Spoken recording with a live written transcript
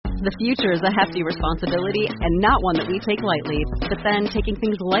The future is a hefty responsibility and not one that we take lightly. But then, taking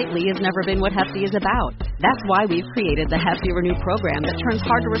things lightly has never been what Hefty is about. That's why we've created the Hefty Renew program that turns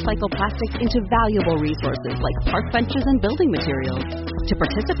hard-to-recycle plastics into valuable resources like park benches and building materials. To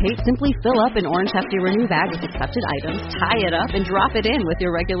participate, simply fill up an orange Hefty Renew bag with accepted items, tie it up, and drop it in with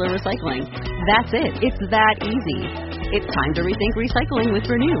your regular recycling. That's it. It's that easy. It's time to rethink recycling with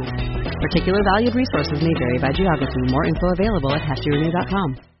Renew. Particular valued resources may vary by geography. More info available at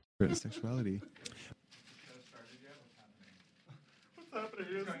heftyrenew.com. Sexuality. What's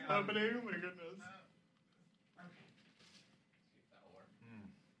happening? What's happening? Oh my goodness.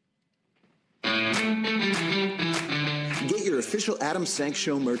 Get your official Adam Sank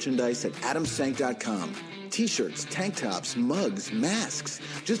Show merchandise at adamsank.com. T-shirts, tank tops, mugs, masks,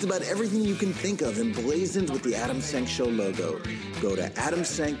 just about everything you can think of emblazoned with the Adam Sank Show logo. Go to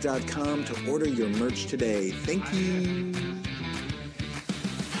adamsank.com to order your merch today. Thank you.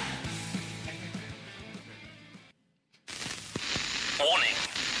 Warning.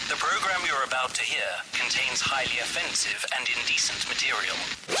 The program you're about to hear contains highly offensive and indecent material.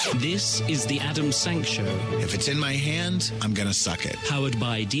 This is the Adam Sank Show. If it's in my hand, I'm gonna suck it. Powered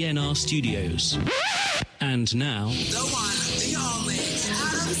by DNR Studios. And now... The one, the only,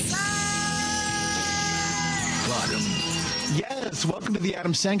 Adam Sank! Yes, welcome to the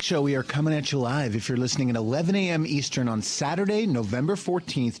Adam Sank Show. We are coming at you live if you're listening at 11 a.m. Eastern on Saturday, November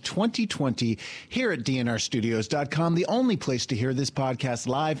 14th, 2020, here at DNRstudios.com, the only place to hear this podcast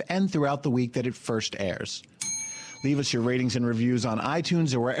live and throughout the week that it first airs. Leave us your ratings and reviews on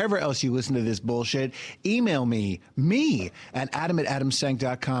iTunes or wherever else you listen to this bullshit. Email me at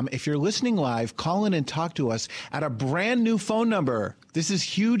adam@adamsank.com. If you're listening live, call in and talk to us at a brand new phone number. This is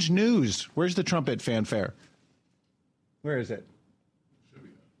huge news. Where's the trumpet fanfare? Where is it?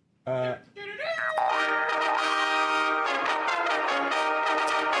 Yes,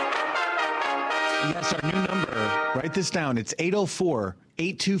 our new number. Write this down. It's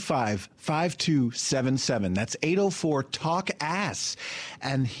 804-825-5277. That's 804-TALK-ASS.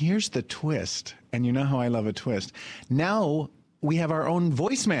 And here's the twist. And you know how I love a twist. Now we have our own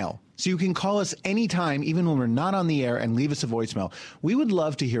voicemail. So you can call us anytime, even when we're not on the air, and leave us a voicemail. We would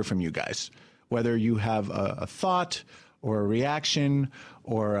love to hear from you guys, whether you have a thought or a reaction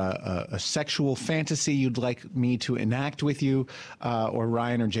or a sexual fantasy you'd like me to enact with you, or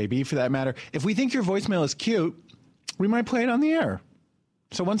Ryan or JB for that matter. If we think your voicemail is cute, we might play it on the air.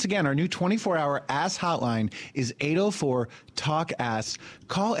 So once again, our new 24-hour ass hotline is 804-TALK-ASS.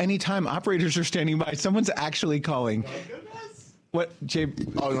 Call anytime. Operators are standing by. Someone's actually calling. What,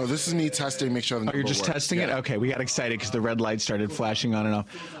 JB? Oh, no, this is me testing, make sure the number you're just works. testing it? Okay, we got excited because the red light started flashing on and off.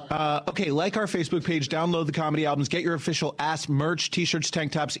 Okay, like our Facebook page, download the comedy albums, get your official ass merch, T-shirts,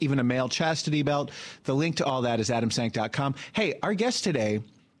 tank tops, even a male chastity belt. The link to all that is adamsank.com. Hey, our guest today,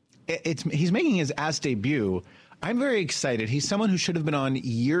 he's making his ass debut. I'm very excited. He's someone who should have been on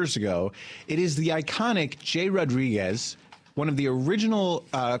years ago. It is the iconic Jay Rodriguez, one of the original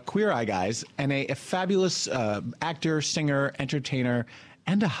Queer Eye guys, and a fabulous actor, singer, entertainer,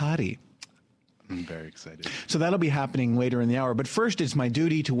 and a hottie. I'm very excited. So that'll be happening later in the hour. But first, it's my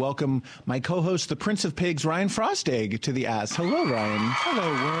duty to welcome my co-host, the Prince of Pigs, Ryan Frostegg, to the ass. Hello, Ryan.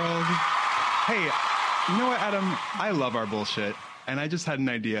 Hello, world. Hey, you know what, Adam? I love our bullshit, and I just had an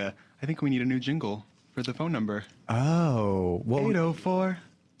idea. I think we need a new jingle for the phone number. Oh. Well,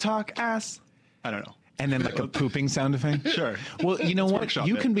 804-TALK-ASS. I don't know. And then like a pooping sound effect? Sure. Well, you know what?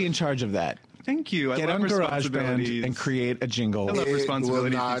 You can be in charge of that. Thank you. Get on GarageBand and create a jingle. I love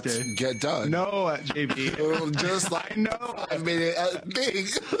responsibilities will not these days. get done. No, JB. Just like I know. I made it big.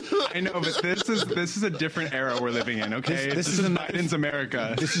 I know, but this is a different era we're living in. Okay, this is Biden's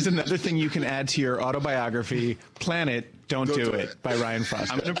America. This is another thing you can add to your autobiography. Planet, Don't Do It by Ryan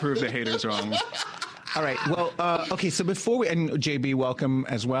Frostegg. I'm going to prove the haters wrong. All right. Well, okay. So before we, and JB, welcome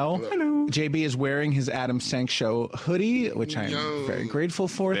as well. Hello. JB is wearing his Adam Sank Show hoodie, which I'm very grateful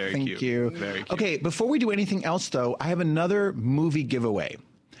for. Very Thank cute. you. Very cute. Okay. Before we do anything else, though, I have another movie giveaway.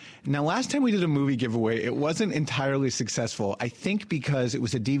 Now, last time we did a movie giveaway, it wasn't entirely successful. I think because it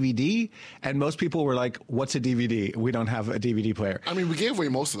was a DVD, and most people were like, "What's a DVD? We don't have a DVD player." I mean, we gave away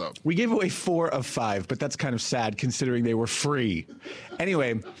most of them. We gave away 4 of 5, but that's kind of sad considering they were free.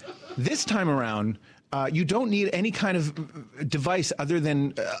 Anyway, this time around, you don't need any kind of device other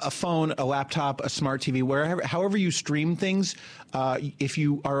than a phone, a laptop, a smart TV, however you stream things. If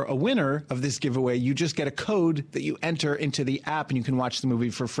you are a winner of this giveaway, you just get a code that you enter into the app and you can watch the movie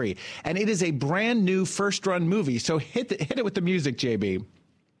for free. And it is a brand new first run movie. So hit it with the music, JB.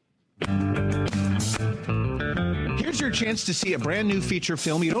 Here's your chance to see a brand new feature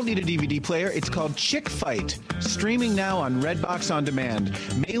film. You don't need a DVD player. It's called Chick Fight, streaming now on Redbox On Demand.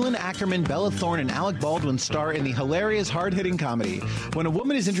 Malin Ackerman, Bella Thorne, and Alec Baldwin star in the hilarious, hard-hitting comedy. When a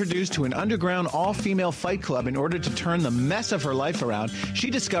woman is introduced to an underground, all-female fight club in order to turn the mess of her life around,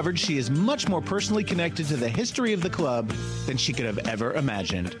 she discovered she is much more personally connected to the history of the club than she could have ever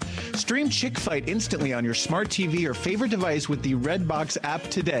imagined. Stream Chick Fight instantly on your smart TV or favorite device with the Redbox app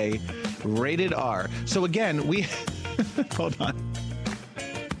today. Rated R. So again, we... Hold on.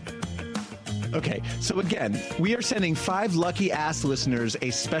 Okay, so again, we are sending 5 lucky ass listeners a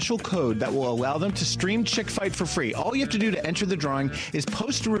special code that will allow them to stream Chick Fight for free. All you have to do to enter the drawing is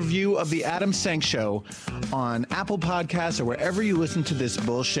post a review of the Adam Sank Show on Apple Podcasts or wherever you listen to this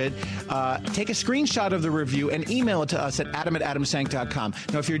bullshit. Take a screenshot of the review and email it to us at adam@adamsank.com.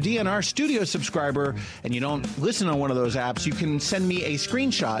 Now, if you're a DNR Studio subscriber and you don't listen on one of those apps, you can send me a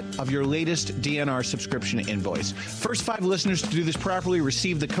screenshot of your latest DNR subscription invoice. First 5 listeners to do this properly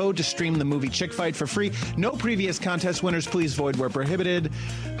receive the code to stream the movie Chick Fight for free. No previous contest winners. Please void where prohibited.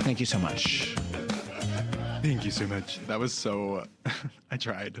 Thank you so much. Thank you so much. That was so... I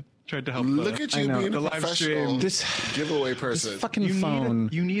tried to help. Look at you being the a live professional stream. giveaway person. This fucking phone.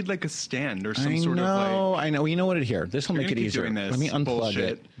 You need like a stand or some I sort of like... I know. You know what? Here, this will You're make it gonna keep easier. doing this Let me unplug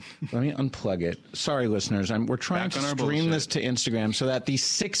bullshit. it. Let me unplug it. Sorry, listeners. We're trying Back to on our stream this bullshit. to Instagram so that these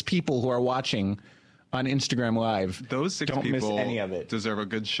 6 people who are watching on Instagram Live Those 6 don't miss people any of it. deserve a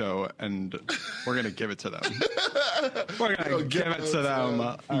good show, and we're gonna give it to them. We're gonna Yo, give it to them.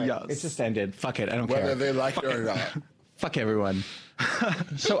 All right, Yes. it just ended. Fuck it. I don't Whether care. they like it or not. Fuck everyone.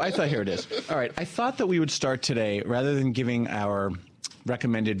 So I thought, here it is. All right. I thought that we would start today rather than giving our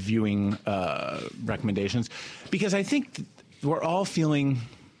recommended viewing recommendations, because I think we're all feeling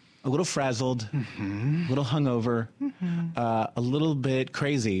a little frazzled, a little hungover, a little bit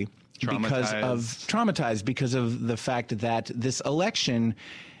crazy. Traumatized because of the fact that this election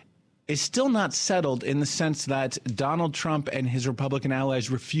is still not settled, in the sense that Donald Trump and his Republican allies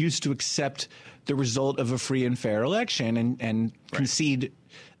refuse to accept the result of a free and fair election and concede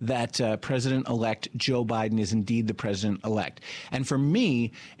that President-elect Joe Biden is indeed the president-elect. And for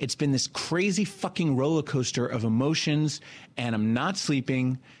me, it's been this crazy fucking roller coaster of emotions, and I'm not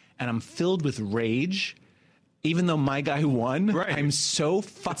sleeping, and I'm filled with rage. Even though my guy won, I'm so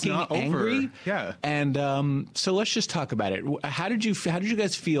fucking angry. Over. Yeah. And so let's just talk about it. How did you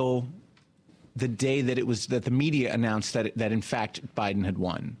guys feel the day that the media announced that in fact Biden had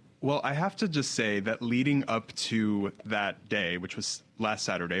won? Well, I have to just say that leading up to that day, which was last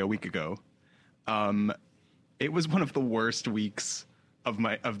Saturday, a week ago, it was one of the worst weeks of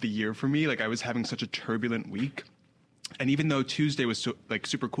the year for me. Like, I was having such a turbulent week. And even though Tuesday was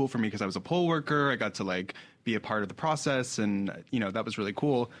super cool for me because I was a poll worker, I got to be a part of the process, and that was really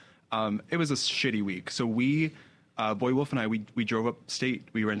cool. It was a shitty week. So we, Boy Wolf and I, we drove upstate.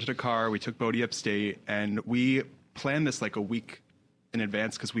 We rented a car. We took Bodie upstate, and we planned this like a week in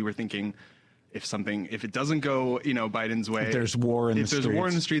advance because we were thinking, if it doesn't go Biden's way, if there's war in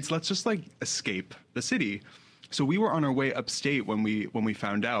the streets, let's just escape the city. So we were on our way upstate when we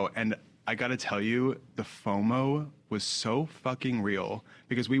found out, and I gotta tell you, the FOMO was so fucking real,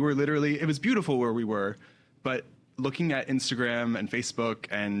 because we were literally, it was beautiful where we were, but looking at Instagram and Facebook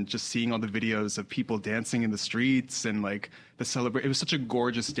and just seeing all the videos of people dancing in the streets and it was such a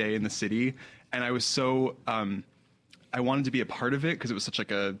gorgeous day in the city, and I was so I wanted to be a part of it because it was such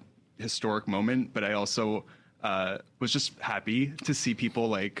a historic moment, but I also was just happy to see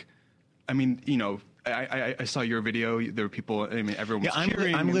people I saw your video. There were people. I mean, everyone was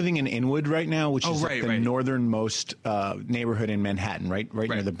cheering. I'm living in Inwood right now, which is the northernmost neighborhood in Manhattan, right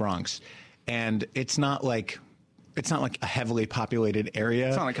near the Bronx, and it's not like a heavily populated area.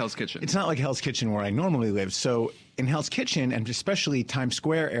 It's not like Hell's Kitchen. It's not like Hell's Kitchen where I normally live. So in Hell's Kitchen, and especially Times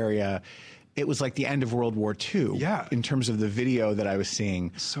Square area, it was like the end of World War II. Yeah. In terms of the video that I was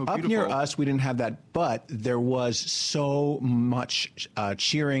seeing. So beautiful. Up near us, we didn't have that, but there was so much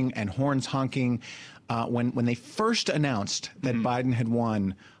cheering and horns honking. When they first announced that Biden had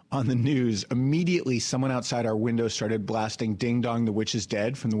won on the news, immediately someone outside our window started blasting "Ding Dong, the Witch is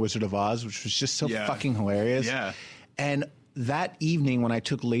Dead" from The Wizard of Oz, which was just so fucking hilarious. Yeah. And that evening when I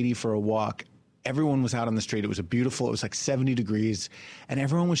took Lady for a walk, everyone was out on the street. It was it was like 70 degrees, and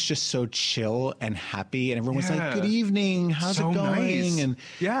everyone was just so chill and happy, and everyone was like, "Good evening, how's it going?" Nice.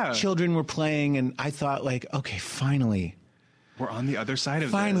 And children were playing, and I thought okay, finally. We're on the other side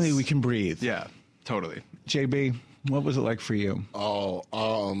of finally this. We can breathe. Yeah, totally. JB, what was it like for you?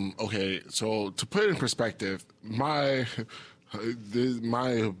 Okay. So to put it in perspective, one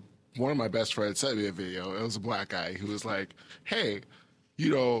of my best friends sent me a video. It was a black guy who was like, "Hey,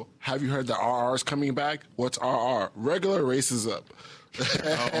 have you heard that RR is coming back? What's RR? Regular racism.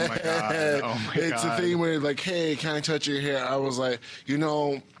 Oh my god! It's a thing where like, hey, can I touch your hair? I was like,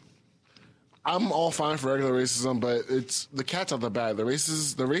 I'm all fine for regular racism, but it's the cat's out the bag. The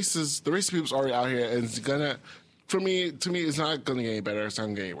racist people's already out here, and it's gonna. To me, it's not going to get any better. It's not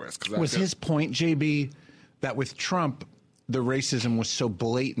going to get any worse. Was his point, JB, that with Trump, the racism was so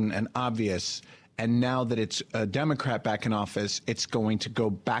blatant and obvious, and now that it's a Democrat back in office, it's going to go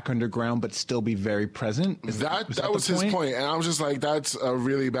back underground but still be very present? That was his point, and I was just like, that's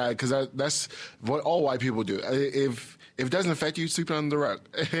really bad, because that's what all white people do. If it doesn't affect you, sleep on the rug.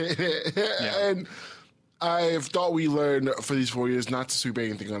 And I've thought we learned for these 4 years not to sweep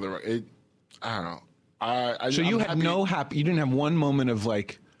anything on the rug. I don't know. So you had you didn't have one moment of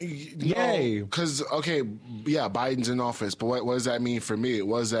like, yay. Because, Biden's in office, but what does that mean for me?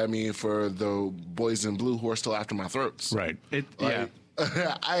 What does that mean for the boys in blue who are still after my throats? Right.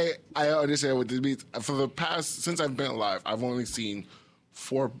 I understand what this means. For the past, since I've been alive, I've only seen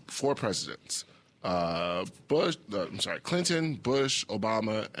four presidents. Clinton, Bush,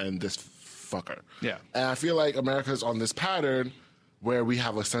 Obama, and this fucker. Yeah. And I feel like America's on this pattern where we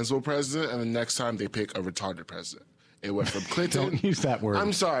have a sensible president, and the next time they pick a retarded president. It went from Clinton. Don't use that word.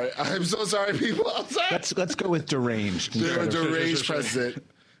 I'm sorry. I'm so sorry, people. I'm sorry. Let's go with deranged. Deranged president.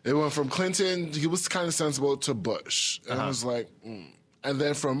 It went from Clinton, he was kind of sensible, to Bush. And I was like, And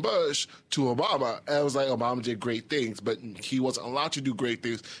then from Bush to Obama, and I was like, Obama did great things, but he wasn't allowed to do great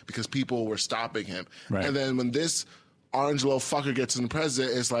things because people were stopping him. Right. And then when this orange little fucker gets in the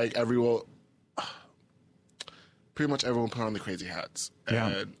president, it's like pretty much everyone put on the crazy hats.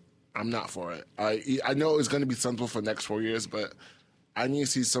 And I'm not for it. I know it's going to be sensible for the next 4 years, but I need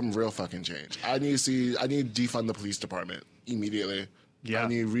to see some real fucking change. I need to defund the police department immediately. Yeah. I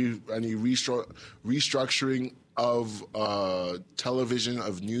need restructuring of television,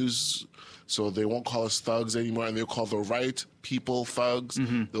 of news, so they won't call us thugs anymore, and they'll call the right people thugs.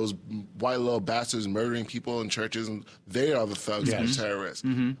 Mm-hmm. Those white little bastards murdering people in churches, and they are the thugs and the terrorists.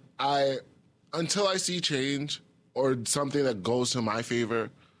 Mm-hmm. Until I see change or something that goes to my favor,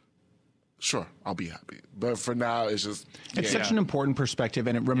 sure, I'll be happy. But for now, it's just... It's such an important perspective,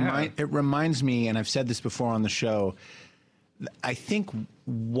 and it reminds me, and I've said this before on the show, I think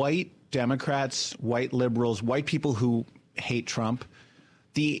white Democrats, white liberals, white people who hate Trump,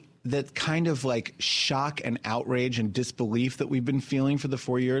 the kind of like shock and outrage and disbelief that we've been feeling for the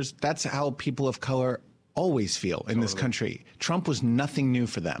 4 years, that's how people of color always feel in this country. Trump was nothing new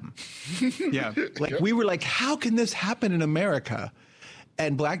for them. We were like, how can this happen in America?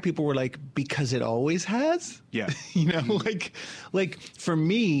 And black people were like, because it always has. Yeah. Like for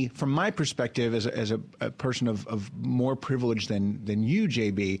me, from my perspective as a person of more privilege than you,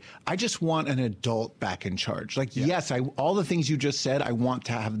 JB, I just want an adult back in charge. Yes, all the things you just said, I want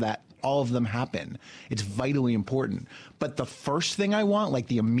to have all of them happen. It's vitally important. But the first thing I want, like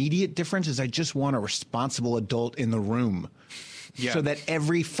the immediate difference, is I just want a responsible adult in the room. Yeah. So that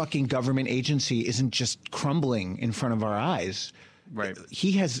every fucking government agency isn't just crumbling in front of our eyes. Right.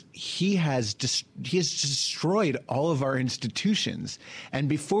 He has destroyed all of our institutions. And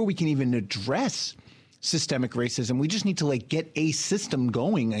before we can even address systemic racism, we just need to get a system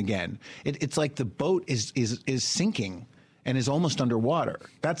going again. It's like the boat is sinking and is almost underwater.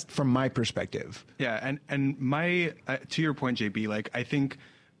 That's from my perspective. Yeah, and my to your point, JB, I think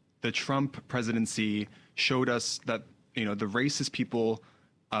the Trump presidency showed us that the racist people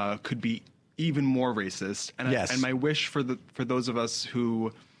could be even more racist. And yes. And my wish for those of us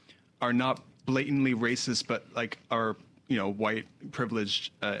who are not blatantly racist, but are white,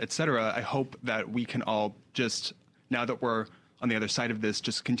 privileged, etc. I hope that we can all just, now that we're on the other side of this,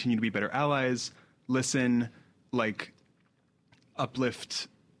 just continue to be better allies, listen, uplift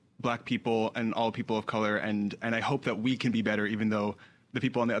black people and all people of color, and I hope that we can be better, even though the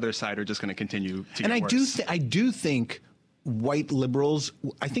people on the other side are just going to continue to get worse. I do think white liberals,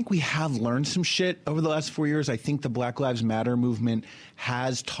 I think we have learned some shit over the last 4 years. I think the Black Lives Matter movement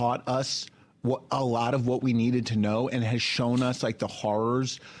has taught us a lot of what we needed to know, and has shown us the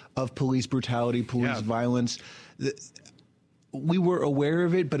horrors of police brutality, police violence. We were aware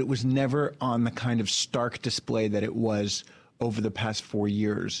of it, but it was never on the kind of stark display that it was over the past 4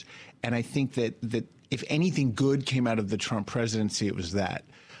 years. And I think that if anything good came out of the Trump presidency, it was that.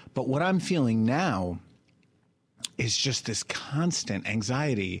 But what I'm feeling now is just this constant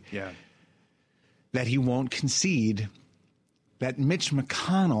anxiety that he won't concede, that Mitch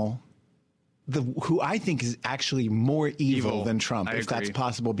McConnell, who I think is actually more evil than Trump, if that's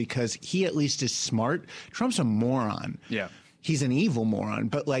possible, because he at least is smart. Trump's a moron. Yeah. He's an evil moron,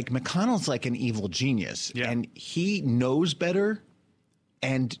 but McConnell's an evil genius, and he knows better,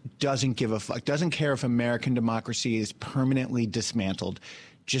 and doesn't give a fuck, doesn't care if American democracy is permanently dismantled,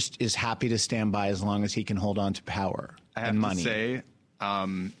 just is happy to stand by as long as he can hold on to power and money. I have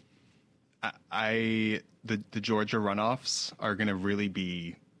to say, the Georgia runoffs are going to really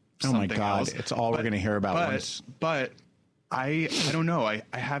be something my God, else. it's all we're going to hear about once. But I don't know. I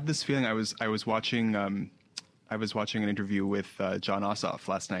have this feeling. I was watching an interview with John Ossoff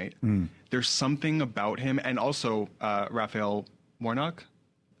last night. There's something about him, and also Raphael Warnock.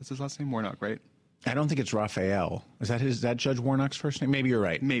 That's his last name, Warnock, right? I don't think it's Raphael. Is that Judge Warnock's first name? Maybe you're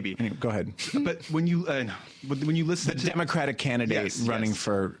right. Maybe. Anyway, go ahead. But when you listen the to Democratic candidate running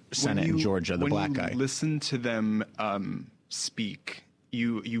for Senate in Georgia, the black guy. When you listen to them speak,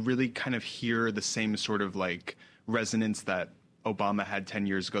 you really kind of hear the same sort of like resonance that Obama had 10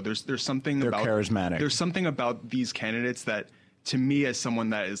 years ago. There's something They're about charismatic. There's something about these candidates that, to me, as someone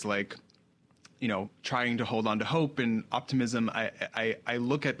that is like, trying to hold on to hope and optimism, I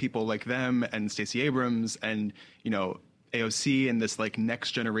look at people like them and Stacey Abrams and AOC and this like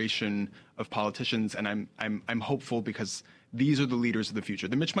next generation of politicians, and I'm hopeful because these are the leaders of the future.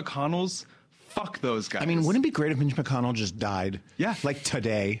 The Mitch McConnells, fuck those guys. I mean, wouldn't it be great if Mitch McConnell just died? Yeah, like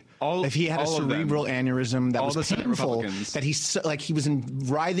today. If he had a cerebral aneurysm that was painful, that he was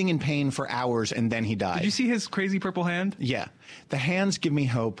writhing in pain for hours and then he died. Did you see his crazy purple hand? Yeah, the hands give me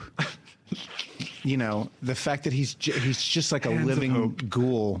hope. The fact that he's just like a living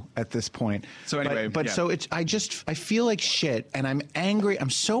ghoul at this point. So anyway, I feel like shit, and I'm angry.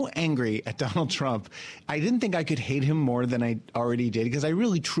 I'm so angry at Donald Trump. I didn't think I could hate him more than I already did, because I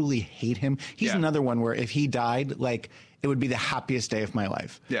really truly hate him. He's another one where if he died, like, it would be the happiest day of my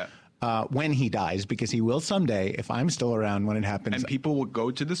life. Yeah. When he dies, because he will someday, if I'm still around when it happens. And people will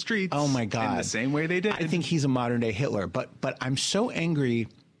go to the streets. Oh my God. In the same way they did. I think he's a modern day Hitler, but I'm so angry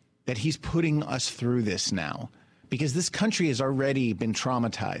that he's putting us through this now, because this country has already been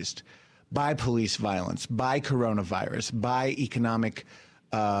traumatized by police violence, by coronavirus, by economic,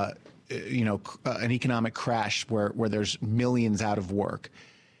 an economic crash where there's millions out of work.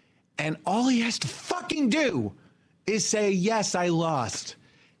 And all he has to fucking do is say, yes, I lost.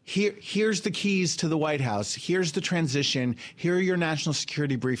 Here's the keys to the White House. Here's the transition. Here are your national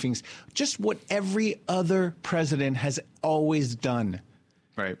security briefings. Just what every other president has always done.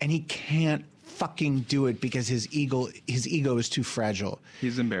 Right. And he can't fucking do it because his ego is too fragile.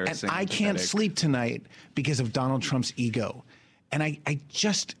 He's embarrassing. And I can't sleep tonight because of Donald Trump's ego. And and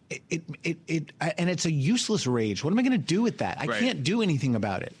it's a useless rage. What am I going to do with that? I can't do anything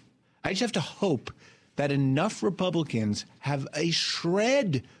about it. I just have to hope that enough Republicans have a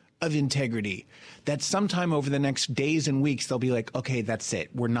shred of integrity that sometime over the next days and weeks, they'll be like, okay, that's it.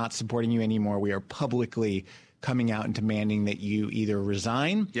 We're not supporting you anymore. We are publicly coming out and demanding that you either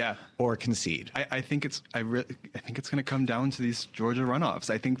resign or concede. I think it's going to come down to these Georgia runoffs.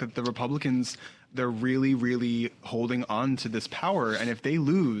 I think that the Republicans, they're really, really holding on to this power, and if they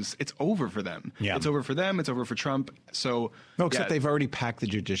lose, it's over for them. Yeah. It's over for them. It's over for Trump. So except they've already packed the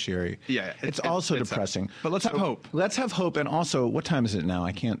judiciary. Yeah, it's also depressing. But let's have hope. Let's have hope. And also, what time is it now?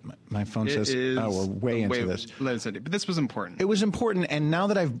 I can't. My phone says, we're way into this. But this was important. It was important, and now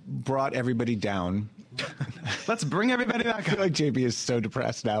that I've brought everybody down. Let's bring everybody back. I feel like JB is so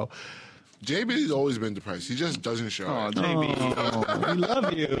depressed now. JB's always been depressed. He just doesn't show it. JB. We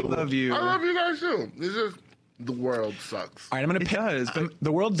love you. Love you. I love you guys too. It's just the world sucks. All right, I'm going to pick. But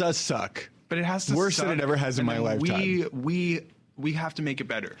the world does suck. But it has to worse than it ever has in my lifetime. We have to make it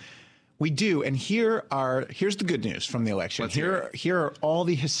better. We do, and here's the good news from the election. Here are all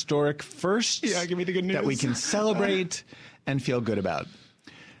the historic firsts give me the good news. that we can celebrate and feel good about.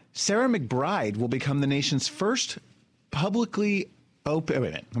 Sarah McBride will become the nation's first publicly open. Wait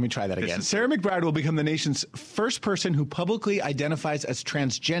a minute, let me try that again. Sarah McBride will become the nation's first person who publicly identifies as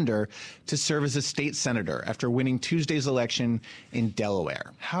transgender to serve as a state senator after winning Tuesday's election in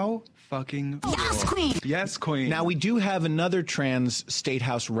Delaware. How fucking cool. Yes, queen. Yes, queen. Now, we do have another trans state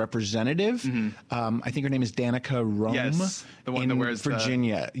house representative. I think her name is Danica Rome. Yes, the one that wears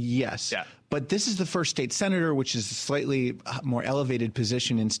Virginia. Yes. Yeah. But this is the first state senator, which is a slightly more elevated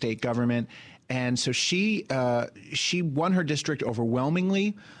position in state government. And so she won her district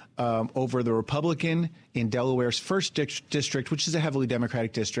overwhelmingly over the Republican in Delaware's first district, which is a heavily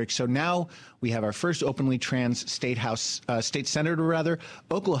Democratic district. So now we have our first openly trans state senator.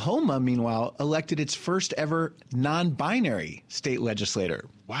 Oklahoma, meanwhile, elected its first ever non-binary state legislator.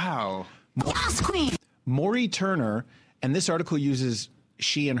 Wow. Yes, queen. Maury Turner, and this article uses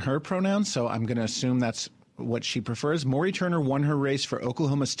she and her pronouns, so I'm going to assume that's what she prefers. Maury Turner won her race for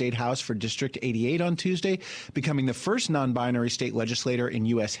Oklahoma State House for District 88 on Tuesday, becoming the first non-binary state legislator in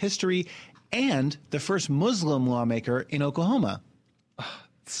U.S. history and the first Muslim lawmaker in Oklahoma.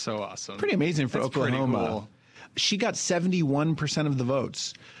 So awesome. Pretty amazing for That's Oklahoma. pretty cool. She got 71% of the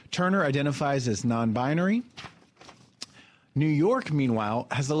votes. Turner identifies as non-binary. New York, meanwhile,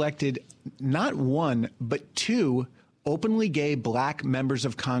 has elected not one, but 2 openly gay black members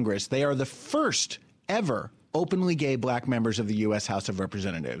of Congress. They are the first ever openly gay black members of the U.S. House of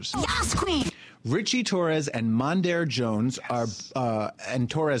Representatives. Yes, Queen! Richie Torres and Mondaire Jones are, and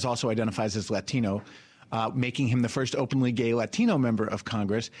Torres also identifies as Latino, making him the first openly gay Latino member of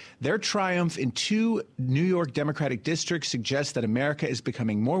Congress. Their triumph in 2 New York Democratic districts suggests that America is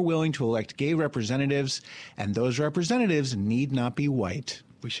becoming more willing to elect gay representatives, and those representatives need not be white.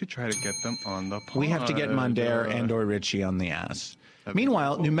 We should try to get them on the pod. We have to get Mondaire and or Richie on the ass.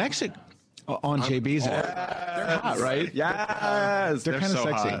 Meanwhile, New Mexico on JB's they're hot, right? Yes, They're kind of so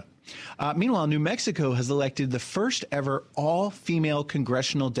sexy. hot. Meanwhile, New Mexico has elected the first ever all-female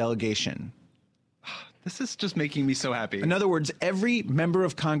congressional delegation. This is just making me so happy. In other words, every member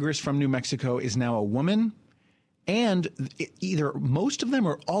of Congress from New Mexico is now a woman, and either most of them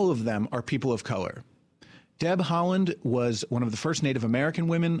or all of them are people of color. Deb Haaland was one of the first Native American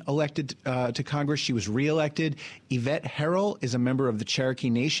women elected to Congress. She was reelected. Yvette Herrell is a member of the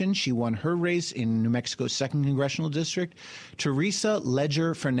Cherokee Nation. She won her race in New Mexico's 2nd Congressional District. Teresa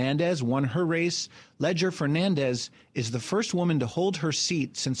Ledger Fernandez won her race. Ledger Fernandez is the first woman to hold her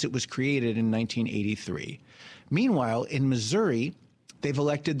seat since it was created in 1983. Meanwhile, in Missouri, they've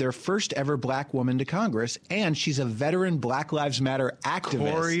elected their first ever black woman to Congress, and she's a veteran Black Lives Matter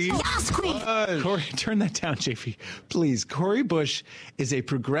activist. Cori Bush. Corey, turn that down, JP, please. Cori Bush is a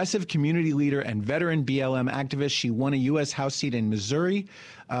progressive community leader and veteran BLM activist. She won a U.S. House seat in Missouri.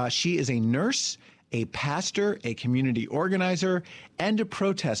 She is a nurse, a pastor, a community organizer, and a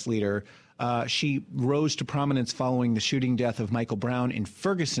protest leader. She rose to prominence following the shooting death of Michael Brown in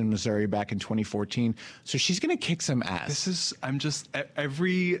Ferguson, Missouri back in 2014. So she's going to kick some ass. This is, I'm just,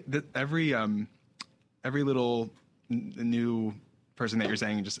 every little new person that you're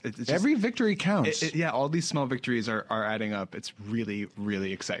saying, it's just every victory counts. Yeah, all these small victories are adding up. It's really,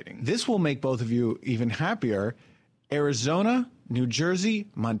 really exciting. This will make both of you even happier. Arizona, New Jersey,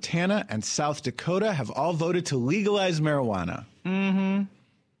 Montana, and South Dakota have all voted to legalize marijuana.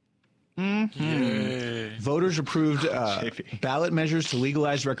 Voters approved ballot measures to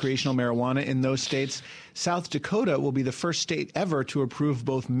legalize recreational marijuana in those states. South Dakota will be the first state ever to approve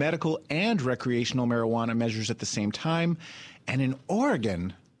both medical and recreational marijuana measures at the same time. And in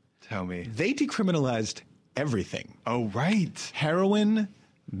Oregon, tell me, they decriminalized everything. Oh, right. Heroin,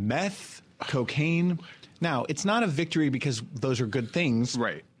 meth, cocaine. Now, it's not a victory because those are good things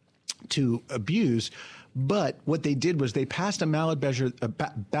to abuse. But what they did was they passed a ballot measure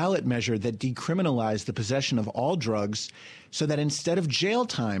that decriminalized the possession of all drugs so that instead of jail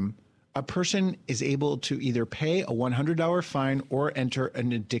time, a person is able to either pay a $100 fine or enter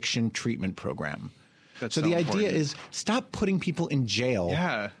an addiction treatment program. So the idea is stop putting people in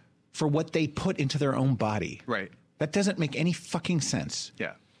jail for what they put into their own body. Right. That doesn't make any fucking sense.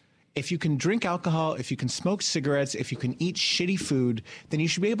 Yeah. If you can drink alcohol, if you can smoke cigarettes, if you can eat shitty food, then you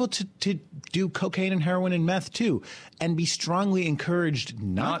should be able to do cocaine and heroin and meth too, and be strongly encouraged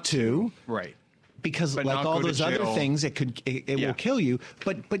not to. Right. Because like all those other things, it will kill you.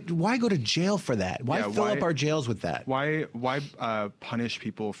 But why go to jail for that? Why fill up our jails with that? Why punish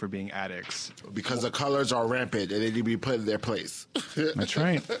people for being addicts? Because the colors are rampant and they need to be put in their place. That's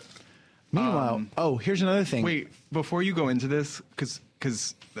right. Meanwhile, here's another thing. Wait, before you go into this,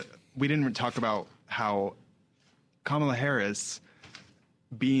 because we didn't talk about how Kamala Harris,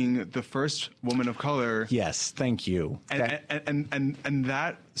 being the first woman of color. Yes, thank you. And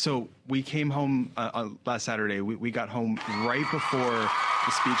that, so we came home last Saturday. We got home right before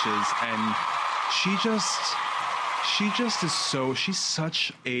the speeches, and she just is so, she's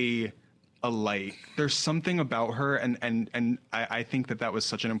such a light. There's something about her, and I think that was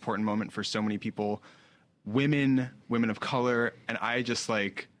such an important moment for so many people, women of color, and I just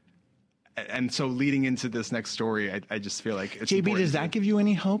like. And so leading into this next story, I just feel like it's JB, does that give you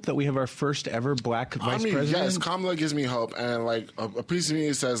any hope that we have our first ever black vice president? Yes, Kamala gives me hope. And like a piece of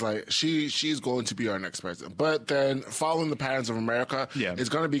me says like she's going to be our next president. But then following the patterns of America, it's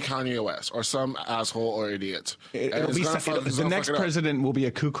going to be Kanye West or some asshole or idiot. The next president will be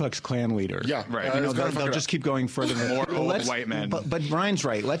a Ku Klux Klan leader. Yeah, right. They'll just keep going further. More old white men. But Ryan's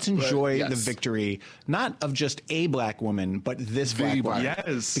right. Let's enjoy the victory, not of just a black woman, but this black woman.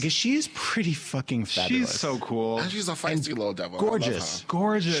 Yes. Because she's pretty fucking fabulous. She's so cool. And she's a feisty little devil. Gorgeous.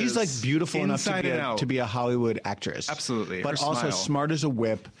 Gorgeous. She's like beautiful Inside enough to be a Hollywood actress. Absolutely. But Her also smile. smart as a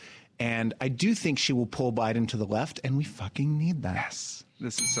whip. And I do think she will pull Biden to the left, and we fucking need that. Yes.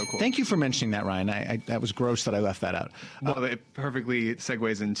 This is so cool. Thank you for mentioning that, Ryan. That was gross that I left that out. Well, it perfectly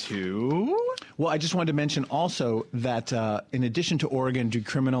segues into... Well, I just wanted to mention also that in addition to Oregon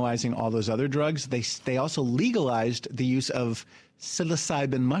decriminalizing all those other drugs, they also legalized the use of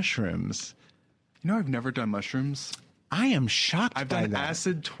psilocybin mushrooms. You know, I've never done mushrooms. I am shocked I've by done that.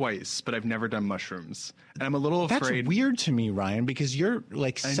 acid twice, but I've never done mushrooms. And I'm a little That's afraid. weird to me, Ryan, because you're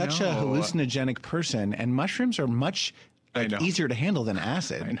like such a know. hallucinogenic person, and mushrooms are much know. easier to handle than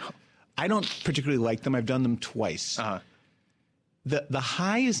acid. I know. I don't particularly like them. I've done them twice. The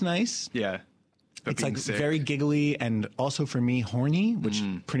high is nice. Yeah. But It's being like sick. very giggly and also for me horny, which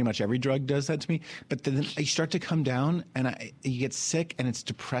pretty much every drug does that to me. But then you start to come down and you get sick and it's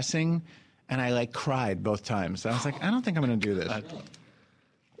depressing, and I like cried both times. I was like, I don't think I'm going to do this.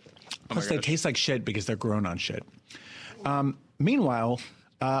 Plus, they taste like shit because they're grown on shit. Meanwhile,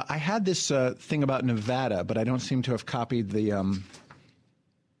 I had this thing about Nevada, but I don't seem to have copied the.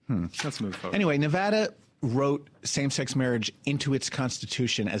 Let's move forward. Anyway, Nevada wrote same-sex marriage into its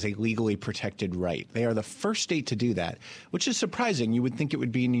constitution as a legally protected right. They are the first state to do that, which is surprising. You would think it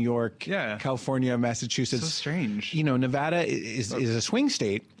would be New York, California, Massachusetts. So strange. You know, Nevada is a swing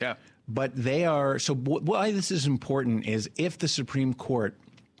state. Yeah. But they are, so why this is important is if the Supreme Court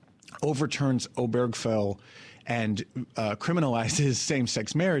overturns Obergefell and criminalizes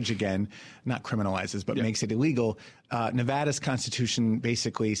same-sex marriage again, not criminalizes, but makes it illegal, Nevada's constitution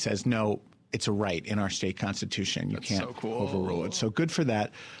basically says, no, it's a right in our state constitution. You can't overrule it. So good for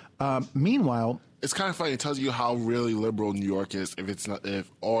that. Meanwhile, it's kind of funny. It tells you how really liberal New York is if it's not,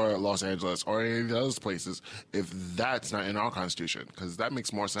 or Los Angeles or any of the other places, if that's not in our constitution, because that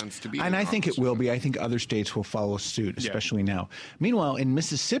makes more sense to be. And I think it will be. I think other states will follow suit, especially now. Meanwhile, in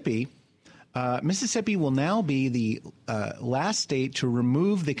Mississippi, Mississippi will now be the last state to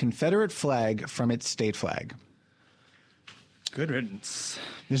remove the Confederate flag from its state flag. Good riddance.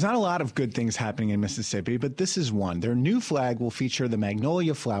 There's not a lot of good things happening in Mississippi, but this is one. Their new flag will feature the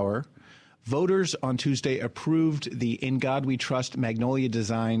magnolia flower. Voters on Tuesday approved the In God We Trust magnolia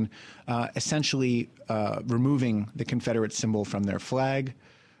design, essentially removing the Confederate symbol from their flag.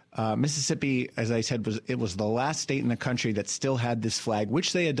 Mississippi, as I said, was the last state in the country that still had this flag,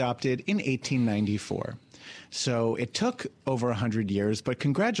 which they adopted in 1894. So it took over 100 years, but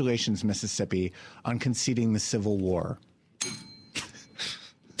congratulations, Mississippi, on conceding the Civil War.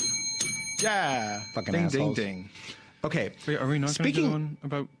 Yeah. Fucking ding, assholes. ding, ding. Okay. Wait, are we not going to do the one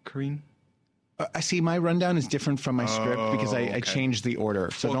about Karine? I see my rundown is different from my script because I changed the order.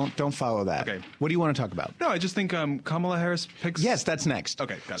 So don't follow that. Okay. What do you want to talk about? No, I just think Kamala Harris picks... Yes, that's next.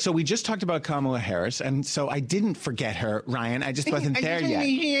 Okay, got it. So we just talked about Kamala Harris, and so I didn't forget her, Ryan. I just wasn't there yet.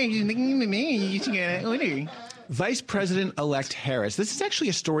 Vice President-elect Harris. This is actually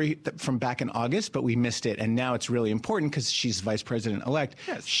a story from back in August, but we missed it, and now it's really important because she's Vice President-elect.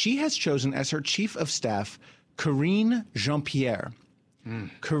 Yes. She has chosen as her Chief of Staff Karine Jean-Pierre.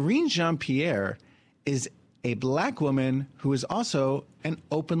 Karine Jean-Pierre is a black woman who is also an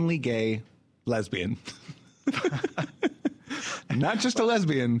openly gay lesbian. Not just a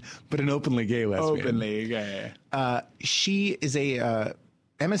lesbian, but an openly gay lesbian. Openly gay. She is a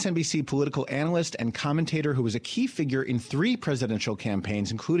MSNBC political analyst and commentator who was a key figure in 3 presidential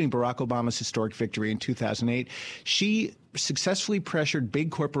campaigns, including Barack Obama's historic victory in 2008. She successfully pressured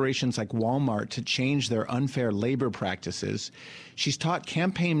big corporations like Walmart to change their unfair labor practices. She's taught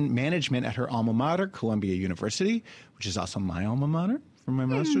campaign management at her alma mater, Columbia University, which is also my alma mater for my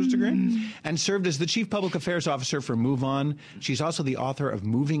master's degree, and served as the chief public affairs officer for Move On. She's also the author of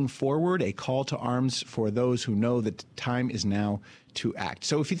Moving Forward, a call to arms for those who know that time is now to act.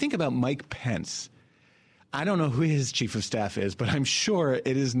 So if you think about Mike Pence, I don't know who his chief of staff is, but I'm sure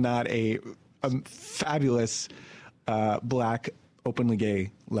it is not a fabulous black, openly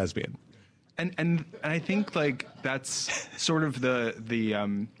gay lesbian. And I think like that's sort of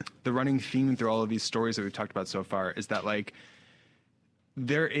the running theme through all of these stories that we've talked about so far is that like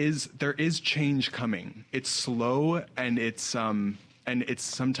there is change coming. It's slow and it's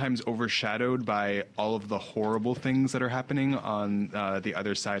sometimes overshadowed by all of the horrible things that are happening on the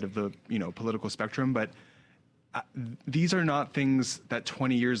other side of the political spectrum. But these are not things that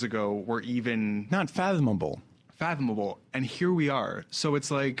 20 years ago were even not fathomable. And here we are. So it's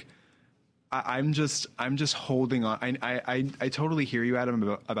like I'm just holding on. I totally hear you,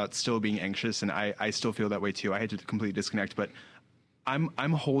 Adam, about still being anxious, and I still feel that way too. I had to completely disconnect, but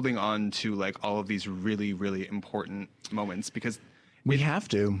I'm holding on to like all of these really, really important moments because we have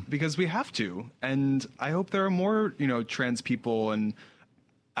to. And I hope there are more, trans people and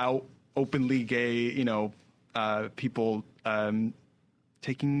openly gay, people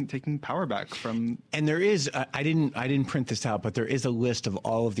taking power back from. And there is I didn't print this out, but there is a list of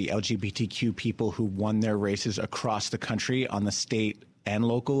all of the LGBTQ people who won their races across the country on the state and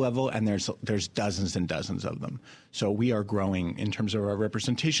local level, and there's dozens and dozens of them. So we are growing in terms of our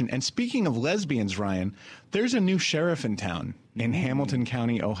representation. And speaking of lesbians, Ryan, there's a new sheriff in town in Hamilton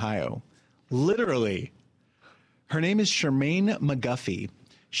County, Ohio. Literally. Her name is Charmaine McGuffey.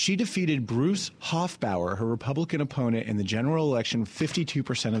 She defeated Bruce Hofbauer, her Republican opponent, in the general election,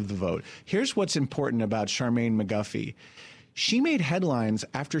 52% of the vote. Here's what's important about Charmaine McGuffey. She made headlines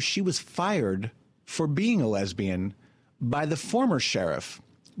after she was fired for being a lesbian by the former sheriff,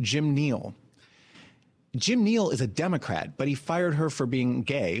 Jim Neal. Jim Neal is a Democrat, but he fired her for being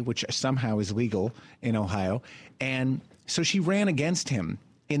gay, which somehow is legal in Ohio. And so she ran against him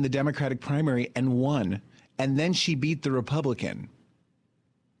in the Democratic primary and won. And then she beat the Republican.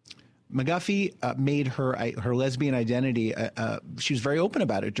 McGuffey made her lesbian identity, she was very open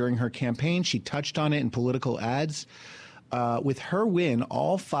about it during her campaign. She touched on it in political ads. With her win,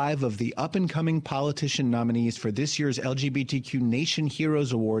 all 5 of the up-and-coming politician nominees for this year's LGBTQ Nation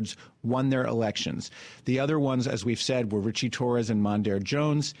Heroes Awards won their elections. The other ones, as we've said, were Richie Torres and Mondaire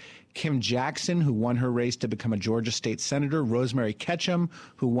Jones, Kim Jackson, who won her race to become a Georgia state senator, Rosemary Ketchum,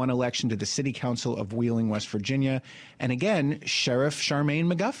 who won election to the city council of Wheeling, West Virginia, and again, Sheriff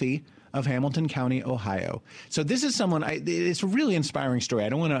Charmaine McGuffey of Hamilton County, Ohio. So this is someone, it's a really inspiring story. I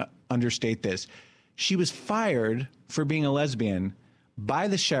don't want to understate this. She was fired for being a lesbian by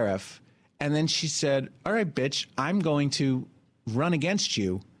the sheriff, and then she said, all right, bitch, I'm going to run against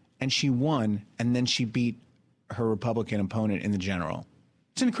you, and she won, and then she beat her Republican opponent in the general.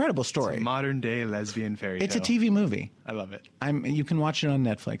 It's an incredible story. It's a modern-day lesbian fairy tale. It's a TV movie. I love it. You can watch it on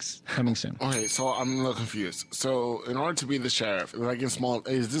Netflix, coming soon. Okay, so I'm a little confused. So in order to be the sheriff, like in small,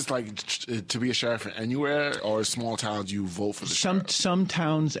 is this like to be a sheriff anywhere, or small towns you vote for the sheriff? Some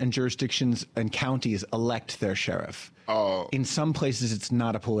towns and jurisdictions and counties elect their sheriff. Oh. In some places, it's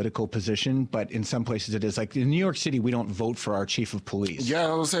not a political position, but in some places it is. Like in New York City, we don't vote for our chief of police. Yeah,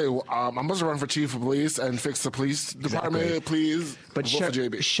 I was say I'm supposed to run for chief of police and fix the police department, Exactly. Please. But vote for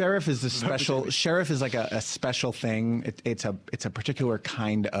JB. sheriff is the special. Sheriff is like a special thing. It's a particular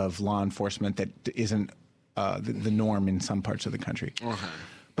kind of law enforcement that isn't the norm in some parts of the country. Okay.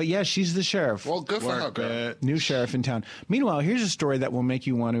 But yeah, she's the sheriff. Well, good for her, girl. New sheriff in town. Meanwhile, here's a story that will make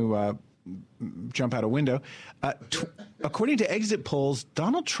you want to jump out a window. According to exit polls,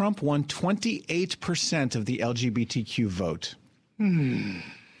 Donald Trump won 28% of the LGBTQ vote.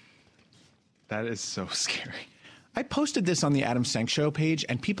 That is so scary. I posted this on the Adam Senk Show page,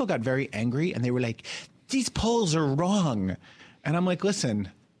 and people got very angry, and they were like, these polls are wrong. And I'm like, listen,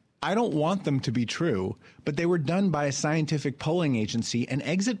 I don't want them to be true, but they were done by a scientific polling agency, and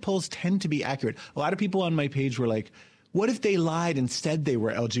exit polls tend to be accurate. A lot of people on my page were like, what if they lied and said they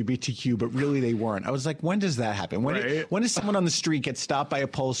were LGBTQ, but really they weren't? I was like, when does that happen? When does someone on the street get stopped by a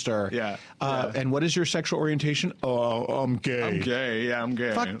pollster? Yeah. And what is your sexual orientation? Oh, I'm gay. I'm gay. Yeah, I'm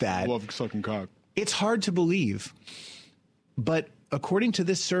gay. Fuck that. I love sucking cock. It's hard to believe, but according to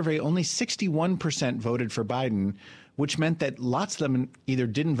this survey, only 61% voted for Biden, which meant that lots of them either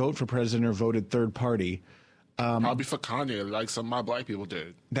didn't vote for president or voted third party. Probably for Kanye, like some of my black people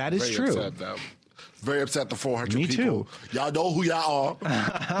did. That is true. Very upset the 400 Me people. too. Y'all know who y'all are.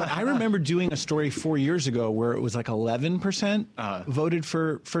 But I remember doing a story 4 years ago where it was like 11% voted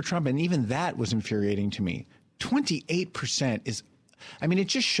for Trump, and even that was infuriating to me. 28% is, I mean, it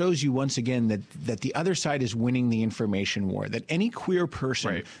just shows you once again that the other side is winning the information war, that any queer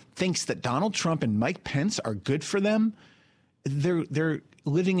person thinks that Donald Trump and Mike Pence are good for them. They're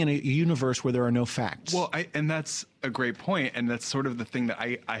living in a universe where there are no facts. Well, and that's a great point, and that's sort of the thing that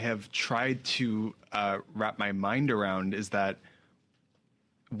I have tried to wrap my mind around, is that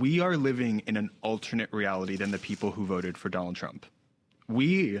we are living in an alternate reality than the people who voted for Donald Trump.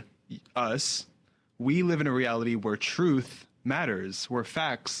 We live in a reality where truth matters, where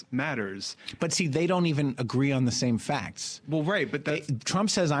facts matters. But see, they don't even agree on the same facts. Well, right, but Trump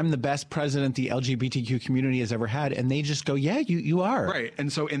says, I'm the best president the LGBTQ community has ever had, and they just go, yeah, you are. Right,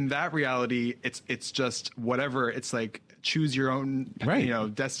 and so in that reality, it's just whatever. It's like choose your own, right.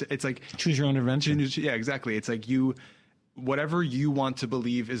 It's like choose your own adventure. Yeah, exactly. It's like whatever you want to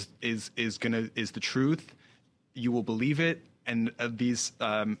believe is the truth. You will believe it, and these,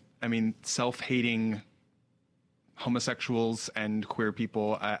 self-hating homosexuals and queer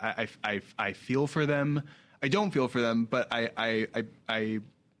people, I feel for them. I don't feel for them, but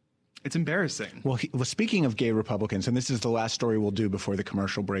it's embarrassing. Well, speaking of gay Republicans, and this is the last story we'll do before the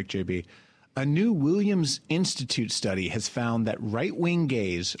commercial break, JB, a new Williams Institute study has found that right-wing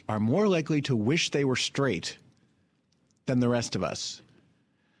gays are more likely to wish they were straight than the rest of us.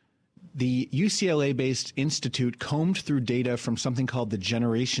 the UCLA-based institute combed through data from something called the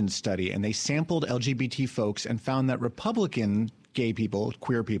Generation Study, and they sampled LGBT folks and found that Republican gay people,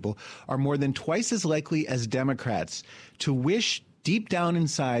 queer people, are more than twice as likely as Democrats to wish deep down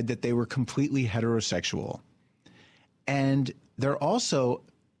inside that they were completely heterosexual. And they're also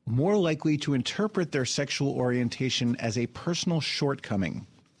more likely to interpret their sexual orientation as a personal shortcoming.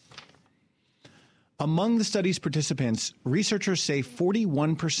 Among the study's participants, researchers say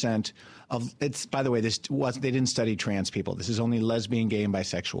 41% of it's, by the way, they didn't study trans people. This is only lesbian, gay, and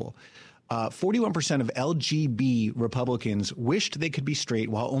bisexual. 41% of LGB Republicans wished they could be straight,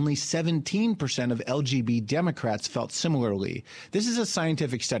 while only 17% of LGB Democrats felt similarly. This is a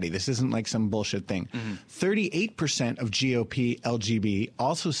scientific study. This isn't like some bullshit thing. 38% of GOP LGB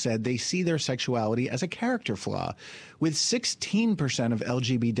also said they see their sexuality as a character flaw, with 16% of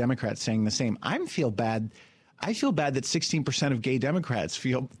LGB Democrats saying the same. I feel bad that 16% of gay Democrats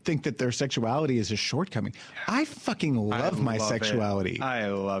think that their sexuality is a shortcoming. I fucking love my sexuality. I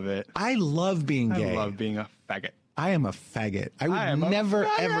love it. I love being gay. I love being a faggot. I am a faggot. I would never,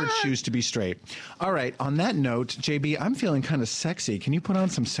 ever choose to be straight. All right. On that note, JB, I'm feeling kind of sexy. Can you put on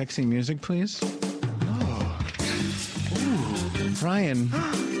some sexy music, please? Oh. Ooh. Brian.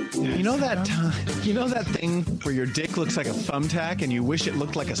 You know that thing where your dick looks like a thumbtack and you wish it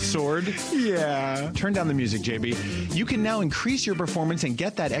looked like a sword? Yeah. Turn down the music, JB. You can now increase your performance and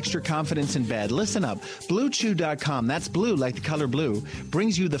get that extra confidence in bed. Listen up. BlueChew.com, that's blue like the color blue,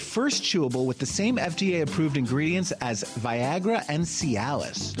 brings you the first chewable with the same FDA-approved ingredients as Viagra and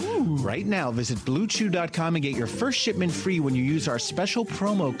Cialis. Ooh. Right now, visit BlueChew.com and get your first shipment free when you use our special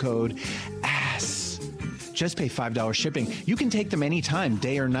promo code ASS. Just pay $5 shipping. You can take them anytime,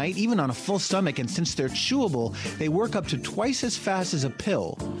 day or night, even on a full stomach. And since they're chewable, they work up to twice as fast as a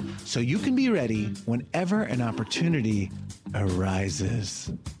pill. So you can be ready whenever an opportunity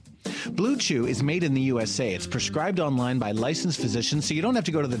arises. Blue Chew is made in the USA. It's prescribed online by licensed physicians, so you don't have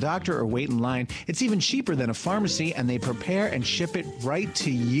to go to the doctor or wait in line. It's even cheaper than a pharmacy, and they prepare and ship it right to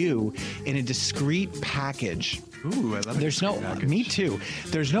you in a discreet package. Ooh, I love it. Me too.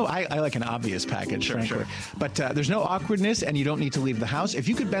 There's no, I like an obvious package, frankly. Sure. But there's no awkwardness, and you don't need to leave the house. If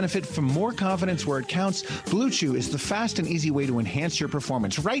you could benefit from more confidence where it counts, Blue Chew is the fast and easy way to enhance your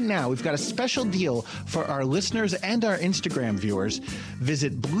performance. Right now, we've got a special deal for our listeners and our Instagram viewers.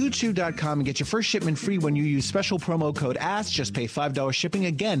 Visit BlueChew.com and get your first shipment free when you use special promo code ASS. Just pay $5 shipping.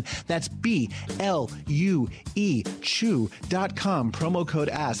 Again, that's BLUE Chew.com, promo code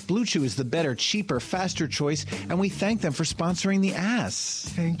ASS. Blue Chew is the better, cheaper, faster choice, and we thank them for sponsoring the ass.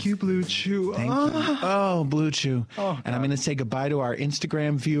 Thank you, Blue Chew. Thank you. Oh, Blue Chew. Oh, and I'm going to say goodbye to our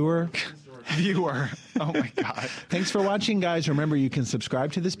Instagram viewer. Oh, my God. Thanks for watching, guys. Remember, you can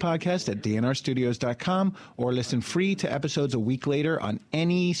subscribe to this podcast at dnrstudios.com or listen free to episodes a week later on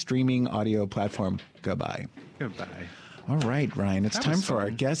any streaming audio platform. Goodbye. Goodbye. All right, Ryan, it's time for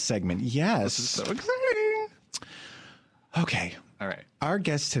our guest segment. Yes. This is so exciting. Okay. All right. Our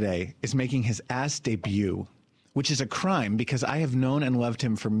guest today is making his ass debut, which is a crime because I have known and loved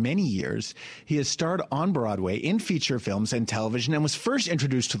him for many years. He has starred on Broadway in feature films and television and was first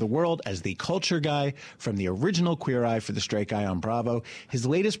introduced to the world as the culture guy from the original Queer Eye for the Straight Guy on Bravo. His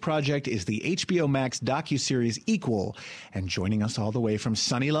latest project is the HBO Max docuseries Equal. And joining us all the way from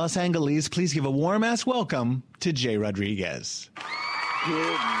sunny Los Angeles, please give a warm-ass welcome to Jay Rodriguez. Good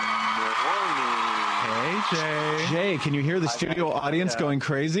morning. Hey, Jay. Jay, can you hear the studio audience going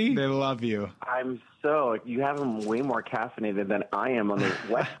crazy? They love you. You have them way more caffeinated than I am on the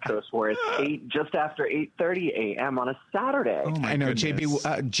West Coast, where it's just after 8:30 a.m. on a Saturday. Oh my I know, goodness.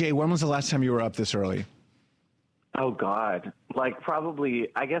 Jay, when was the last time you were up this early? Oh, God. Like, probably,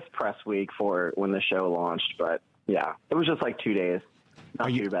 I guess, press week for when the show launched. But, yeah, it was just like 2 days. Not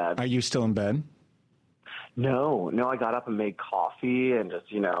too bad. Are you still in bed? No, I got up and made coffee and just,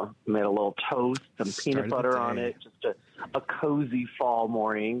 made a little toast, some peanut butter on it, just a cozy fall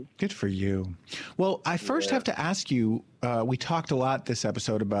morning. Good for you. Well, I first have to ask you, we talked a lot this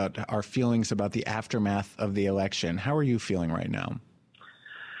episode about our feelings about the aftermath of the election. How are you feeling right now?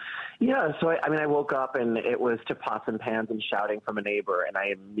 Yeah, so I woke up and it was to pots and pans and shouting from a neighbor, and I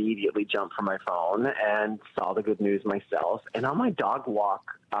immediately jumped from my phone and saw the good news myself. And on my dog walk,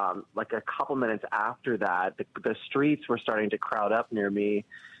 like a couple minutes after that, the streets were starting to crowd up near me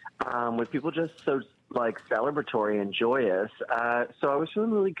with people just so celebratory and joyous. So I was feeling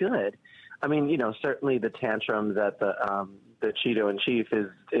really good. I mean, certainly the tantrum that the Cheeto in chief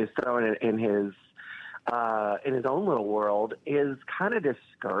is throwing in his own little world is kind of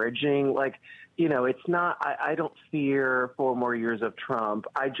discouraging. It's not, I don't fear 4 more years of Trump.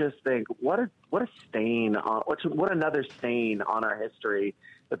 I just think what a stain on, what another stain on our history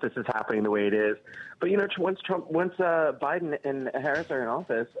that this is happening the way it is. But, once Biden and Harris are in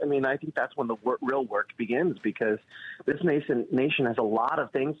office, I mean, I think that's when the real work begins, because this nation has a lot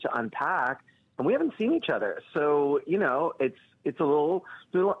of things to unpack, and we haven't seen each other. So, it's a little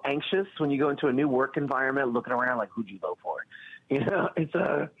anxious when you go into a new work environment, looking around like, who'd you vote for? It's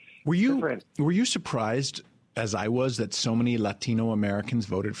different. Were you surprised, as I was, that so many Latino Americans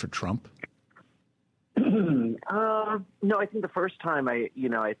voted for Trump? No, I think the first time I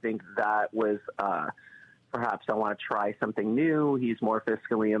think that was perhaps I want to try something new. He's more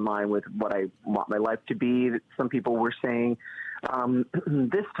fiscally in line with what I want my life to be, some people were saying.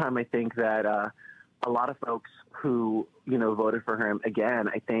 This time I think that a lot of folks who, voted for him again,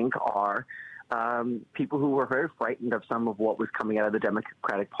 I think are people who were very frightened of some of what was coming out of the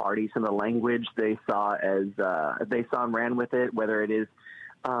Democratic Party, some of the language they saw and ran with it, whether it is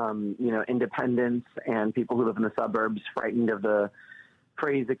independents and people who live in the suburbs frightened of the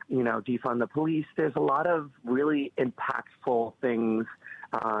phrase, defund the police. There's a lot of really impactful things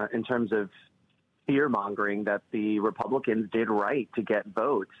in terms of fear-mongering that the Republicans did right to get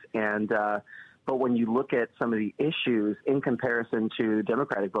votes. And but when you look at some of the issues in comparison to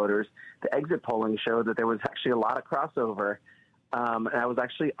Democratic voters, the exit polling showed that there was actually a lot of crossover. And I was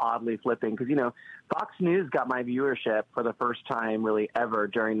actually oddly flipping because, Fox News got my viewership for the first time really ever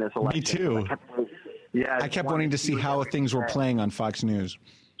during this election. Me too. I kept wanting to see how things were playing on Fox News.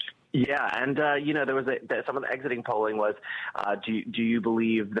 Yeah, and there was some of the exiting polling was, do you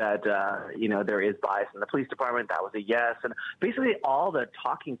believe that there is bias in the police department? That was a yes, and basically all the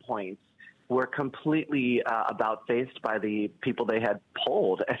talking points were completely about-faced by the people they had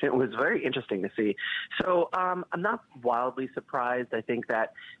polled, and it was very interesting to see. So I'm not wildly surprised. I think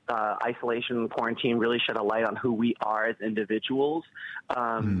that isolation and quarantine really shed a light on who we are as individuals,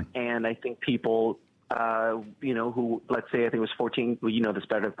 and I think people who, let's say, I think it was 14, well, you know this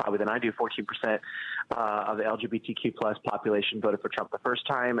better probably than I do, 14% of the LGBTQ plus population voted for Trump the first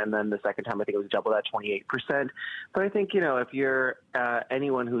time, and then the second time I think it was double that, 28%. But I think, if you're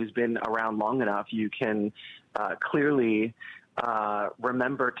anyone who's been around long enough, you can clearly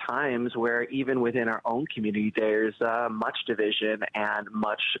remember times where even within our own community, there's much division and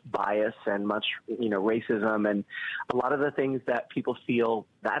much bias and much, racism and a lot of the things that people feel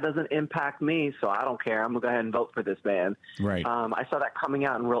that doesn't impact me, so I don't care. I'm going to go ahead and vote for this man. Right. I saw that coming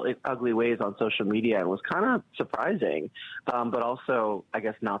out in real ugly ways on social media and was kind of surprising, but also, I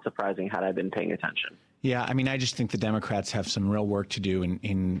guess, not surprising had I been paying attention. Yeah, I mean, I just think the Democrats have some real work to do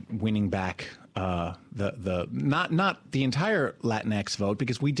in winning back the not the entire Latinx vote,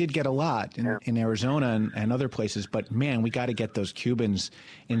 because we did get a lot in Arizona and other places, but man, we got to get those Cubans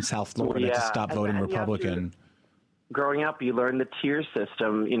in South Florida to stop voting Republican. Growing up, you learn the tier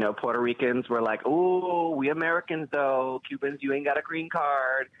system. Puerto Ricans were like, "Oh, we Americans though. Cubans, you ain't got a green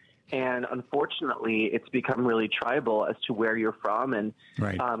card." And unfortunately, it's become really tribal as to where you're from. And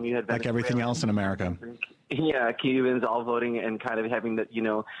right. You had like everything else in America. Yeah, Cubans all voting and kind of having the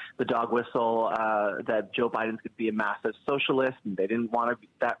dog whistle that Joe Biden could be a massive socialist, and they didn't want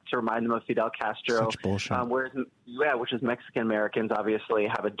that to remind them of Fidel Castro. Such bullshit. Which is Mexican Americans obviously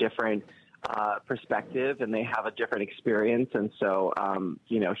have a different perspective and they have a different experience. And so,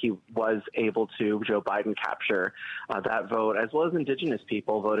 he was able to, Joe Biden, capture that vote, as well as indigenous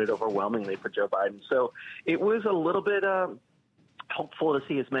people voted overwhelmingly for Joe Biden. So it was a little bit hopeful to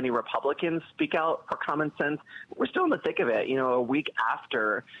see as many Republicans speak out for common sense. We're still in the thick of it. A week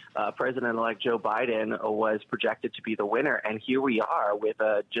after President-elect Joe Biden was projected to be the winner, and here we are with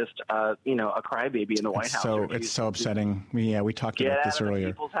a crybaby in the White House. It's so upsetting. Yeah, we talked about this earlier.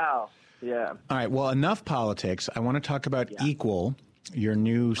 People's house. Yeah. All right. Well, enough politics. I want to talk about Equal, your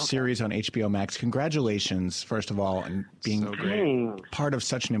new series on HBO Max. Congratulations, first of all, on being part of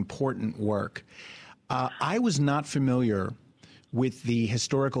such an important work. I was not familiar with the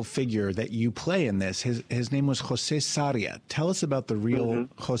historical figure that you play in this. His name was Jose Sarria. Tell us about the real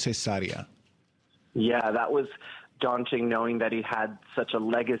Jose Sarria. Yeah, that was daunting, knowing that he had such a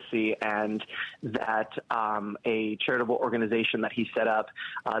legacy and that a charitable organization that he set up,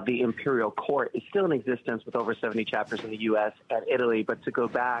 the Imperial Court, is still in existence with over 70 chapters in the U.S. and Italy. But to go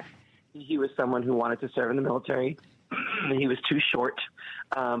back, he was someone who wanted to serve in the military. He was too short,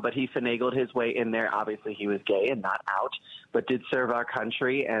 but he finagled his way in there. Obviously, he was gay and not out, but did serve our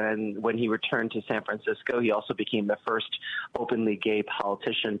country. And when he returned to San Francisco, he also became the first openly gay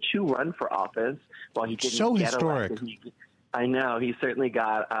politician to run for office. While he didn't get historic. elected, I know. He certainly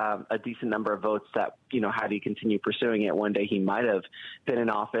got a decent number of votes that how do you continue pursuing it? One day he might have been in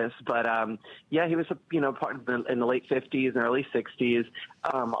office, but he was part of in the late 50s and early 60s.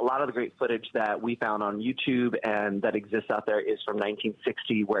 A lot of the great footage that we found on YouTube and that exists out there is from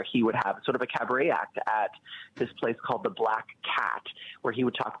 1960, where he would have sort of a cabaret act at this place called the Black Cat, where he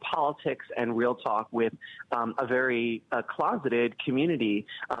would talk politics and real talk with a very closeted community,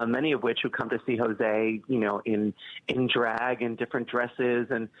 many of which would come to see Jose, in drag and different dresses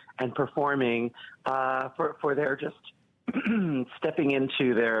and performing for their just stepping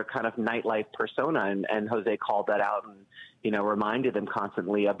into their kind of nightlife persona. And Jose called that out and, reminded them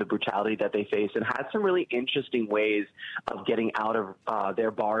constantly of the brutality that they faced, and had some really interesting ways of getting out of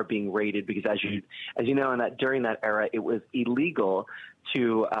their bar being raided, because as you know, during that era, it was illegal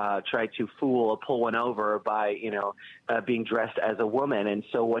to try to pull one over by, being dressed as a woman. And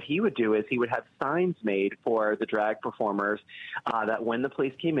so what he would do is he would have signs made for the drag performers that when the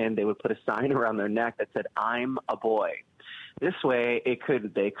police came in, they would put a sign around their neck that said, "I'm a boy." This way,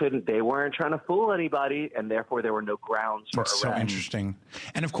 they weren't trying to fool anybody, and therefore there were no grounds for arrest. So interesting.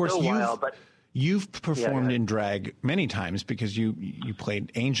 And of course, you've performed in drag many times, because you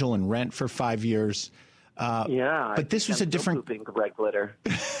played Angel and Rent for 5 years. But this was a different red glitter.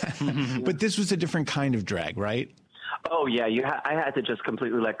 But this was a different kind of drag, right? Oh yeah, I had to just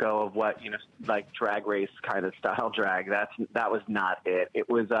completely let go of what like Drag Race kind of style drag. That was not it. It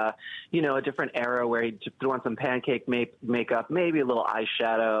was a different era where he threw on some pancake makeup, maybe a little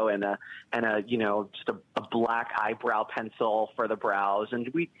eyeshadow, and a just a black eyebrow pencil for the brows. And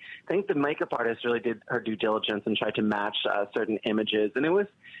we think the makeup artist really did her due diligence and tried to match certain images. And it was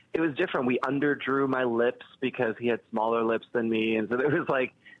different. We underdrew my lips because he had smaller lips than me, and so there was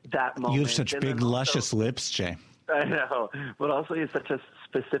like that moment. You have such big, luscious lips, Jay. I know, but also he has such a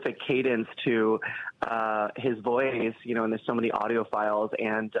specific cadence to his voice, and there's so many audio files,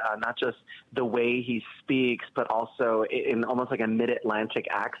 and not just the way he speaks, but also in almost like a mid-Atlantic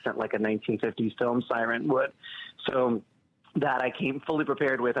accent, like a 1950s film siren would. So that I came fully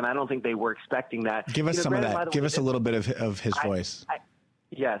prepared with, and I don't think they were expecting that. Give us some of that. Give us a little bit of his voice.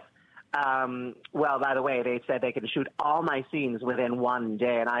 Yes. Well, by the way, they said they can shoot all my scenes within one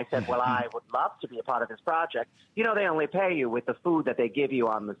day. And I said, well, I would love to be a part of this project. They only pay you with the food that they give you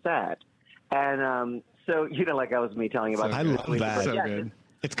on the set. And so, like that was me telling you about. I love that. So good.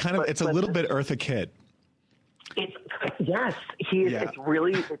 It's kind of, it's a little bit Eartha Kitt. Yes, it's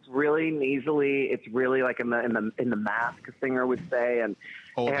really nasally. It's really like in the Mask, Singer would say, and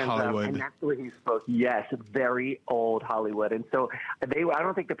Hollywood. And that's the way he spoke. Yes, very old Hollywood. And so I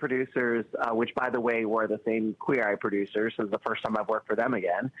don't think the producers, which by the way were the same Queer Eye producers, so it's the first time I've worked for them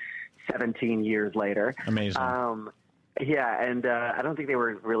again, 17 years later. Amazing. And I don't think they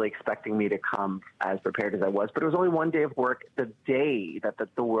were really expecting me to come as prepared as I was. But it was only one day of work, the day that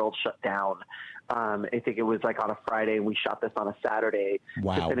the world shut down. I think it was like on a Friday, and we shot this on a Saturday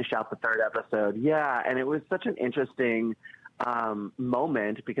to finish out the third episode. Yeah, and it was such an interesting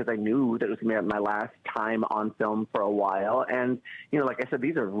moment, because I knew that it was going to be my last time on film for a while. And, like I said,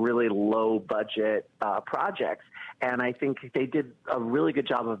 these are really low budget projects. And I think they did a really good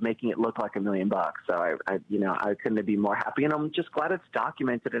job of making it look like $1 million. So I couldn't be more happy. And I'm just glad it's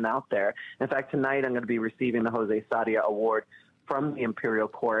documented and out there. In fact, tonight I'm going to be receiving the Jose Sadia Award from the Imperial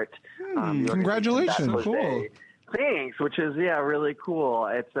Court. Congratulations. Cool. Thanks, which is, really cool.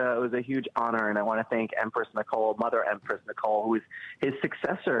 It was a huge honor, and I want to thank Mother Empress Nicole, who is his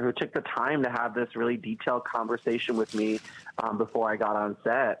successor, who took the time to have this really detailed conversation with me before I got on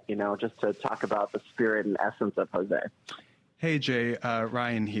set, just to talk about the spirit and essence of Jose. Hey, Jay,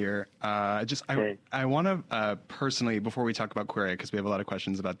 Ryan here. I want to personally, before we talk about Queer Eye, because we have a lot of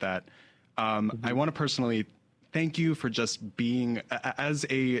questions about that, I want to personally thank you for just being, as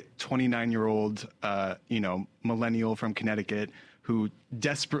a 29-year-old, millennial from Connecticut who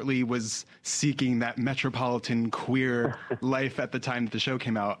desperately was seeking that metropolitan queer life at the time that the show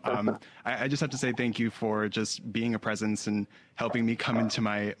came out. I just have to say thank you for just being a presence and helping me come into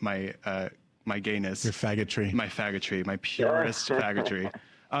my gayness. Your faggotry. My faggotry, my purest faggotry.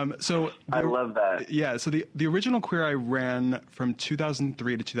 I love that. Yeah. So the original Queer Eye ran from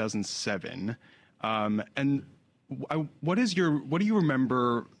 2003 to 2007. And what do you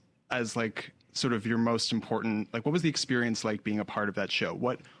remember as like sort of your most important, like what was the experience like being a part of that show?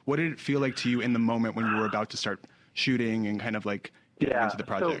 What did it feel like to you in the moment when you were about to start shooting and kind of like getting into the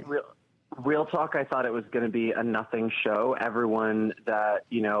project? So real talk, I thought it was going to be a nothing show. Everyone that,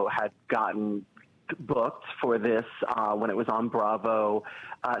 had gotten booked for this when it was on Bravo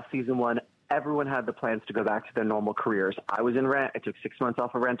season 1, everyone had the plans to go back to their normal careers. I was in Rent. I took 6 months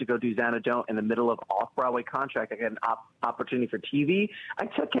off of Rent to go do Xanadu in the middle of off-Broadway contract. I got an opportunity for TV. I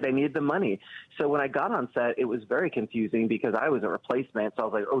took it. I needed the money. So when I got on set, it was very confusing because I was a replacement. So I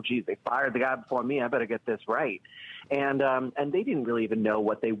was like, oh, geez, they fired the guy before me. I better get this right. And they didn't really even know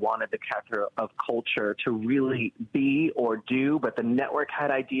what they wanted the character of Culture to really be or do, but the network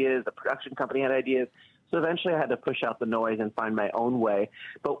had ideas, the production company had ideas. So eventually I had to push out the noise and find my own way.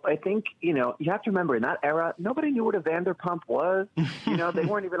 But I think, you have to remember in that era, nobody knew what a Vanderpump was. They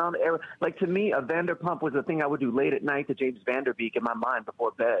weren't even on the air. Like, to me, a Vanderpump was the thing I would do late at night to James Vanderbeek in my mind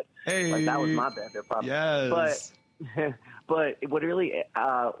before bed. Hey. Like, that was my Vanderpump. Yes. But what really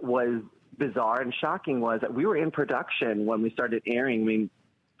was bizarre and shocking was that we were in production when we started airing. I mean,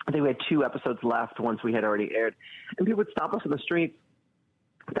 I think we had 2 episodes left once we had already aired. And people would stop us in the streets.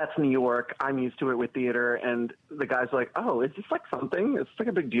 That's New York. I'm used to it with theater. And the guys were like, oh, is this like something? It's like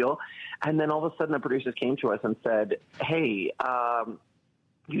a big deal. And then all of a sudden the producers came to us and said, hey,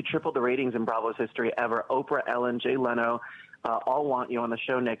 you tripled the ratings in Bravo's history ever. Oprah, Ellen, Jay Leno, all want you on the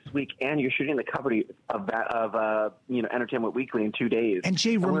show next week, and you're shooting the cover of Entertainment Weekly in 2 days. And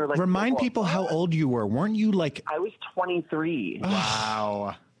Jay, remind people how old you were. Weren't you like? I was 23.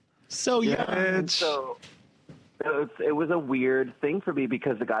 Wow. So young. So it was a weird thing for me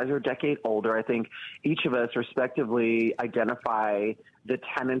because the guys are a decade older. I think each of us respectively identify the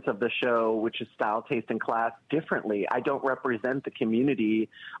tenets of the show, which is style, taste, and class, differently. I don't represent the community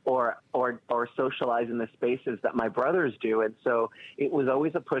or socialize in the spaces that my brothers do. And so it was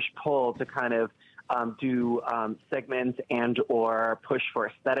always a push-pull to kind of do segments and or push for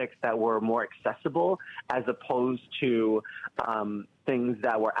aesthetics that were more accessible as opposed to things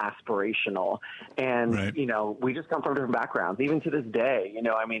that were aspirational. And, right. We just come from different backgrounds. Even to this day,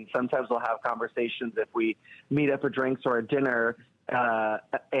 sometimes we'll have conversations if we meet up for drinks or a dinner,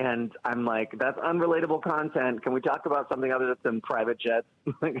 and I'm like, that's unrelatable content. Can we talk about something other than private jets?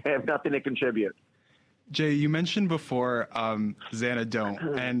 I have nothing to contribute. Jay, you mentioned before Xanadu,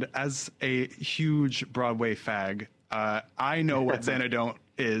 and as a huge Broadway fag, I know what Xanadu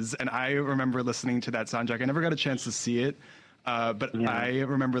is, and I remember listening to that soundtrack. I never got a chance to see it, but I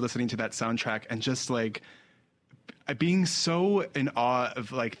remember listening to that soundtrack and just like being so in awe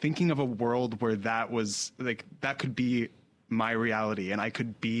of like thinking of a world where that was like that could be my reality and I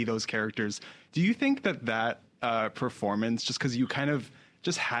could be those characters. Do you think that performance, just because you kind of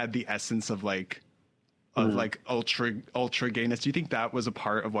just had the essence of like ultra gayness, do you think that was a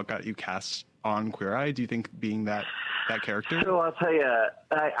part of what got you cast on Queer Eye? Do you think being that character? So I'll tell you,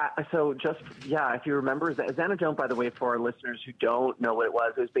 if you remember, Xanadu, by the way, for our listeners who don't know what it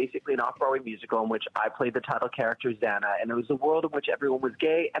was basically an off-Broadway musical in which I played the title character Xana, and it was a world in which everyone was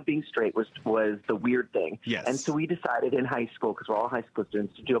gay and being straight was the weird thing. Yes. And so we decided in high school, because we're all high school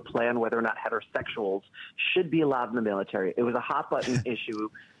students, to do a play on whether or not heterosexuals should be allowed in the military. It was a hot button issue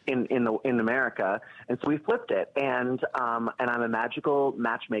in America, and so we flipped it. And I'm a magical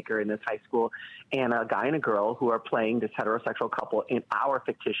matchmaker in this high school, and a guy and a girl who are playing this heterosexual couple in our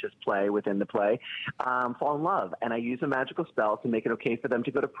fictitious play within the play fall in love. And I use a magical spell to make it okay for them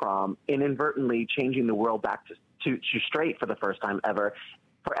to go to prom, inadvertently changing the world back to straight for the first time ever,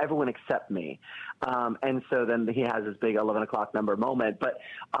 for everyone except me. And so then he has this big 11 o'clock number moment. But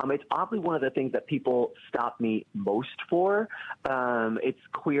it's oddly one of the things that people stop me most for. It's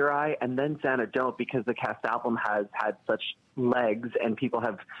Queer Eye and then Xanadu, because the cast album has had such legs and people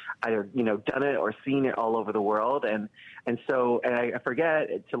have either, done it or seen it all over the world. And I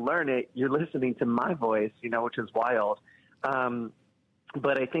forget to learn it. You're listening to my voice, which is wild.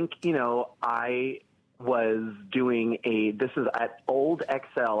 But I think, I was doing this is at Old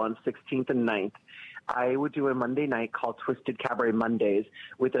XL on 16th and 9th. I would do a Monday night called Twisted Cabaret Mondays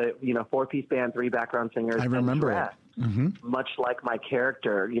with a 4-piece band, 3 background singers. I remember it. Mm-hmm. Much like my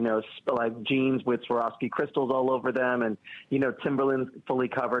character, like jeans with Swarovski crystals all over them, and Timberlands fully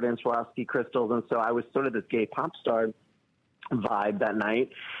covered in Swarovski crystals. And so I was sort of this gay pop star vibe that night.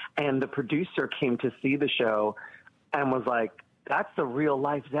 And the producer came to see the show and was like, "That's the real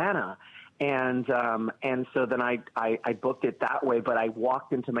life Xana." And so then I booked it that way, but I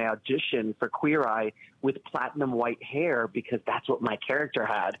walked into my audition for Queer Eye with platinum white hair because that's what my character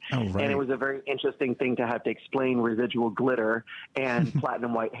had. Oh, right. And it was a very interesting thing to have to explain residual glitter and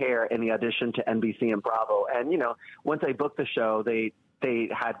platinum white hair in the audition to NBC and Bravo. And, once I booked the show, they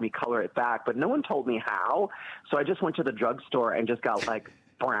had me color it back, but no one told me how. So I just went to the drugstore and just got like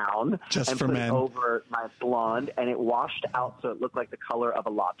brown just and for put men. it over my blonde, and it washed out so it looked like the color of a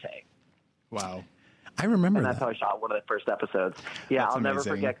latte. Wow. I remember and that's how I shot one of the first episodes. Yeah, That's I'll never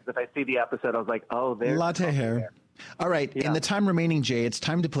amazing. forget, because if I see the episode, I was like, oh, there's latte hair. All right. In the time remaining, Jay, it's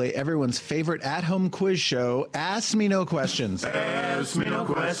time to play everyone's favorite at-home quiz show, Ask Me No Questions. Ask me no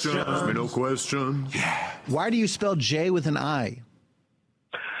questions. Ask me no questions. Yeah. Why do you spell Jay with an I?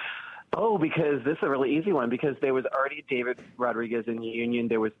 Oh, because this is a really easy one. Because there was already David Rodriguez in the Union.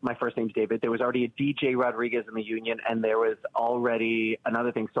 My first name's David. There was already a DJ Rodriguez in the Union, and there was already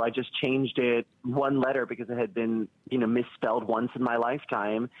another thing. So I just changed it one letter because it had been, misspelled once in my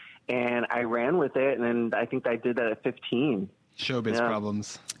lifetime, and I ran with it. And I think I did that at 15. Showbiz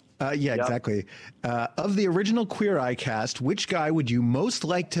problems. Exactly. Of the original Queer Eye cast, which guy would you most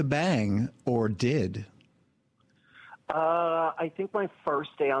like to bang or did? I think my first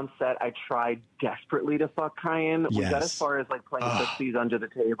day on set, I tried desperately to fuck Kyan. We got as far as playing footsies under the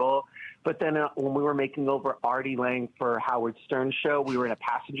table. But then when we were making over Artie Lang for Howard Stern's show, we were in a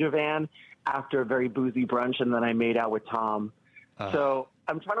passenger van after a very boozy brunch, and then I made out with Tom. So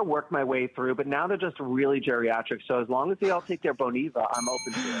I'm trying to work my way through, but now they're just really geriatric. So as long as they all take their Boniva, I'm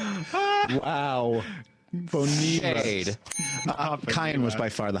open to it. Wow. Boniva. Kyan was by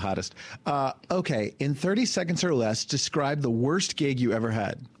far the hottest. Okay, in 30 seconds or less, describe the worst gig you ever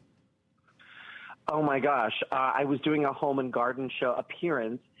had. Oh my gosh. I was doing a home and garden show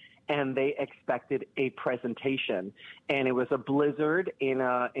appearance, and they expected a presentation, and it was a blizzard in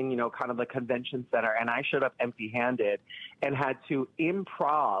kind of the convention center, and I showed up empty-handed and had to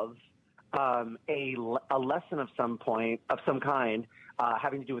improv a lesson of some kind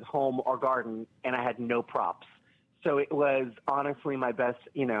having to do with home or garden, and I had no props. So it was honestly my best,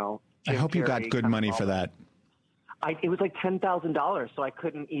 I hope you got good money for that. It was like $10,000, so I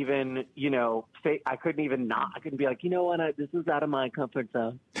couldn't even, I couldn't be like, this is out of my comfort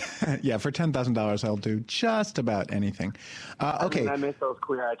zone. Yeah, for $10,000, I'll do just about anything. Okay. I miss those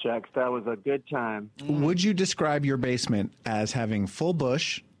Queer Eye checks. That was a good time. Would you describe your basement as having full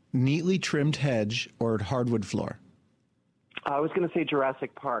bush, neatly trimmed hedge, or hardwood floor? I was going to say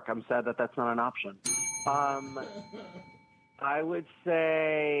Jurassic Park. I'm sad that that's not an option. I would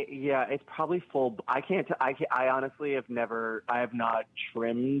say, it's probably full. I honestly have not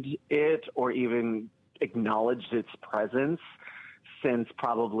trimmed it or even acknowledged its presence since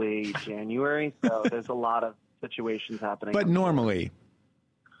probably January. So there's a lot of situations happening. But normally,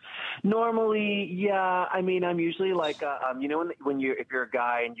 yeah. I mean, I'm usually like, if you're a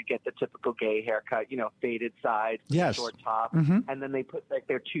guy and you get the typical gay haircut, faded sides, short top, and then they put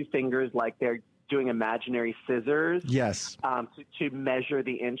their two fingers like they're doing imaginary scissors. Yes. To measure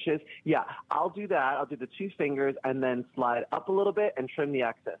the inches. Yeah, I'll do that. I'll do the two fingers and then slide up a little bit and trim the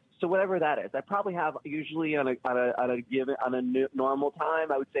excess. So whatever that is, I probably have usually on a normal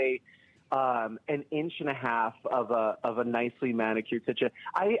time, I would say an inch and a half of a nicely manicured situation.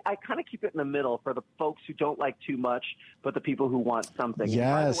 I kind of keep it in the middle for the folks who don't like too much, but the people who want something. Yes. And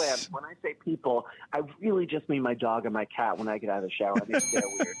by the way, when I say people, I really just mean my dog and my cat when I get out of the shower. I think they're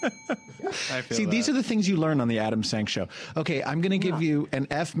weird. See, these are the things you learn on the Adam Sank Show. Okay, I'm going to give you an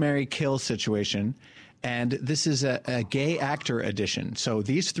F, Marry, Kill situation. And this is a gay actor edition. So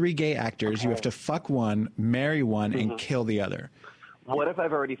these three gay actors, you have to fuck one, marry one, and kill the other. What if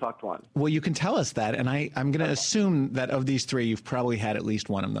I've already fucked one? Well, you can tell us that, and I'm going to assume that of these three, you've probably had at least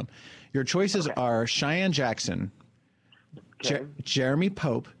one of them. Your choices are Cheyenne Jackson, Jeremy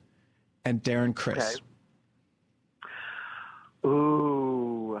Pope, and Darren Criss. Okay.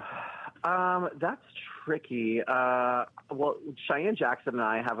 Ooh, that's tricky. Well, Cheyenne Jackson and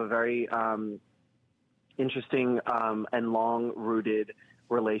I have a very interesting and long-rooted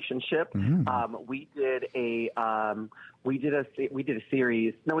relationship. We did a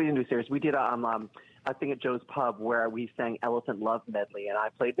series. No, we didn't do a series. We did a thing at Joe's Pub where we sang Elephant Love Medley, and I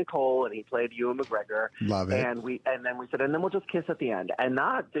played Nicole and he played Ewan McGregor. Love it. And then we said, and then we'll just kiss at the end. And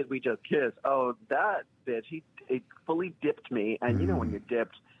not did we just kiss. Oh, that bitch, he fully dipped me. And you know when you're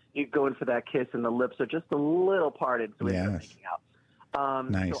dipped, you go in for that kiss and the lips are just a little parted, so we end up making out.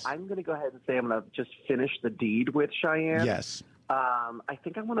 Nice. So I'm going to go ahead and say I'm going to just finish the deed with Cheyenne. Yes. I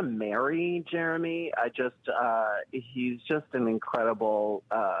think I want to marry Jeremy. He's just an incredible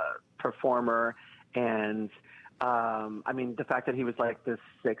performer. And, I mean, the fact that he was like the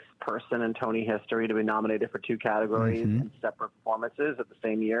sixth person in Tony history to be nominated for 2 categories in separate performances at the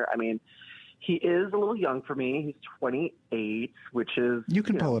same year. I mean, he is a little young for me. He's 28, which is... You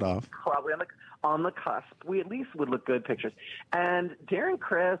can pull it off. Probably on the cusp. We at least would look good pictures. And Darren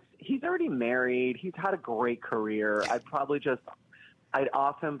Criss, he's already married. He's had a great career. I'd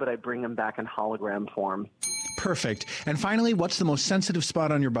off him, but I'd bring him back in hologram form. Perfect. And finally, what's the most sensitive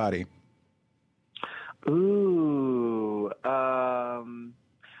spot on your body? Ooh.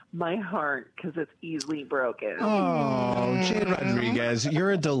 My heart, because it's easily broken. Oh, Jade Rodriguez,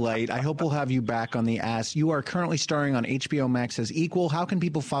 you're a delight. I hope we'll have you back on The Ass. You are currently starring on HBO Max as Equal. How can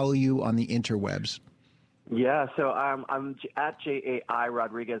people follow you on the interwebs? Yeah, so I'm at JAI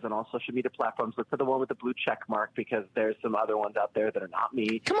Rodriguez on all social media platforms. Look for the one with the blue check mark because there's some other ones out there that are not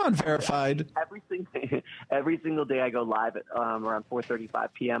me. Come on, verified. Every single day I go live at around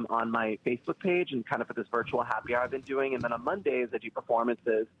 4:35 p.m. on my Facebook page and kind of for this virtual happy hour I've been doing. And then on Mondays I do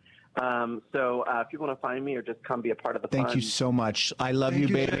performances. So if you want to find me or just come be a part of the fun. Thank you so much. I love you,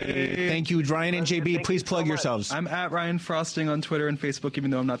 baby. Thank you, Ryan and JB. Please plug yourselves. I'm at Ryan Frosting on Twitter and Facebook,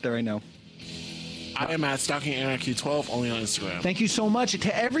 even though I'm not there right now. I am at Stalking Anarchy 12, only on Instagram. Thank you so much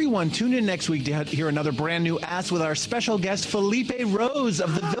to everyone. Tune in next week to hear another brand new Ass with our special guest, Felipe Rose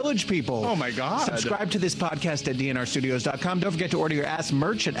of the Village People. Oh, my God. Subscribe to this podcast at dnrstudios.com. Don't forget to order your Ass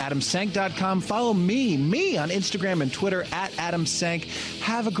merch at adamsank.com. Follow me on Instagram and Twitter at adamsank.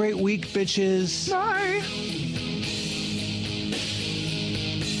 Have a great week, bitches. Bye.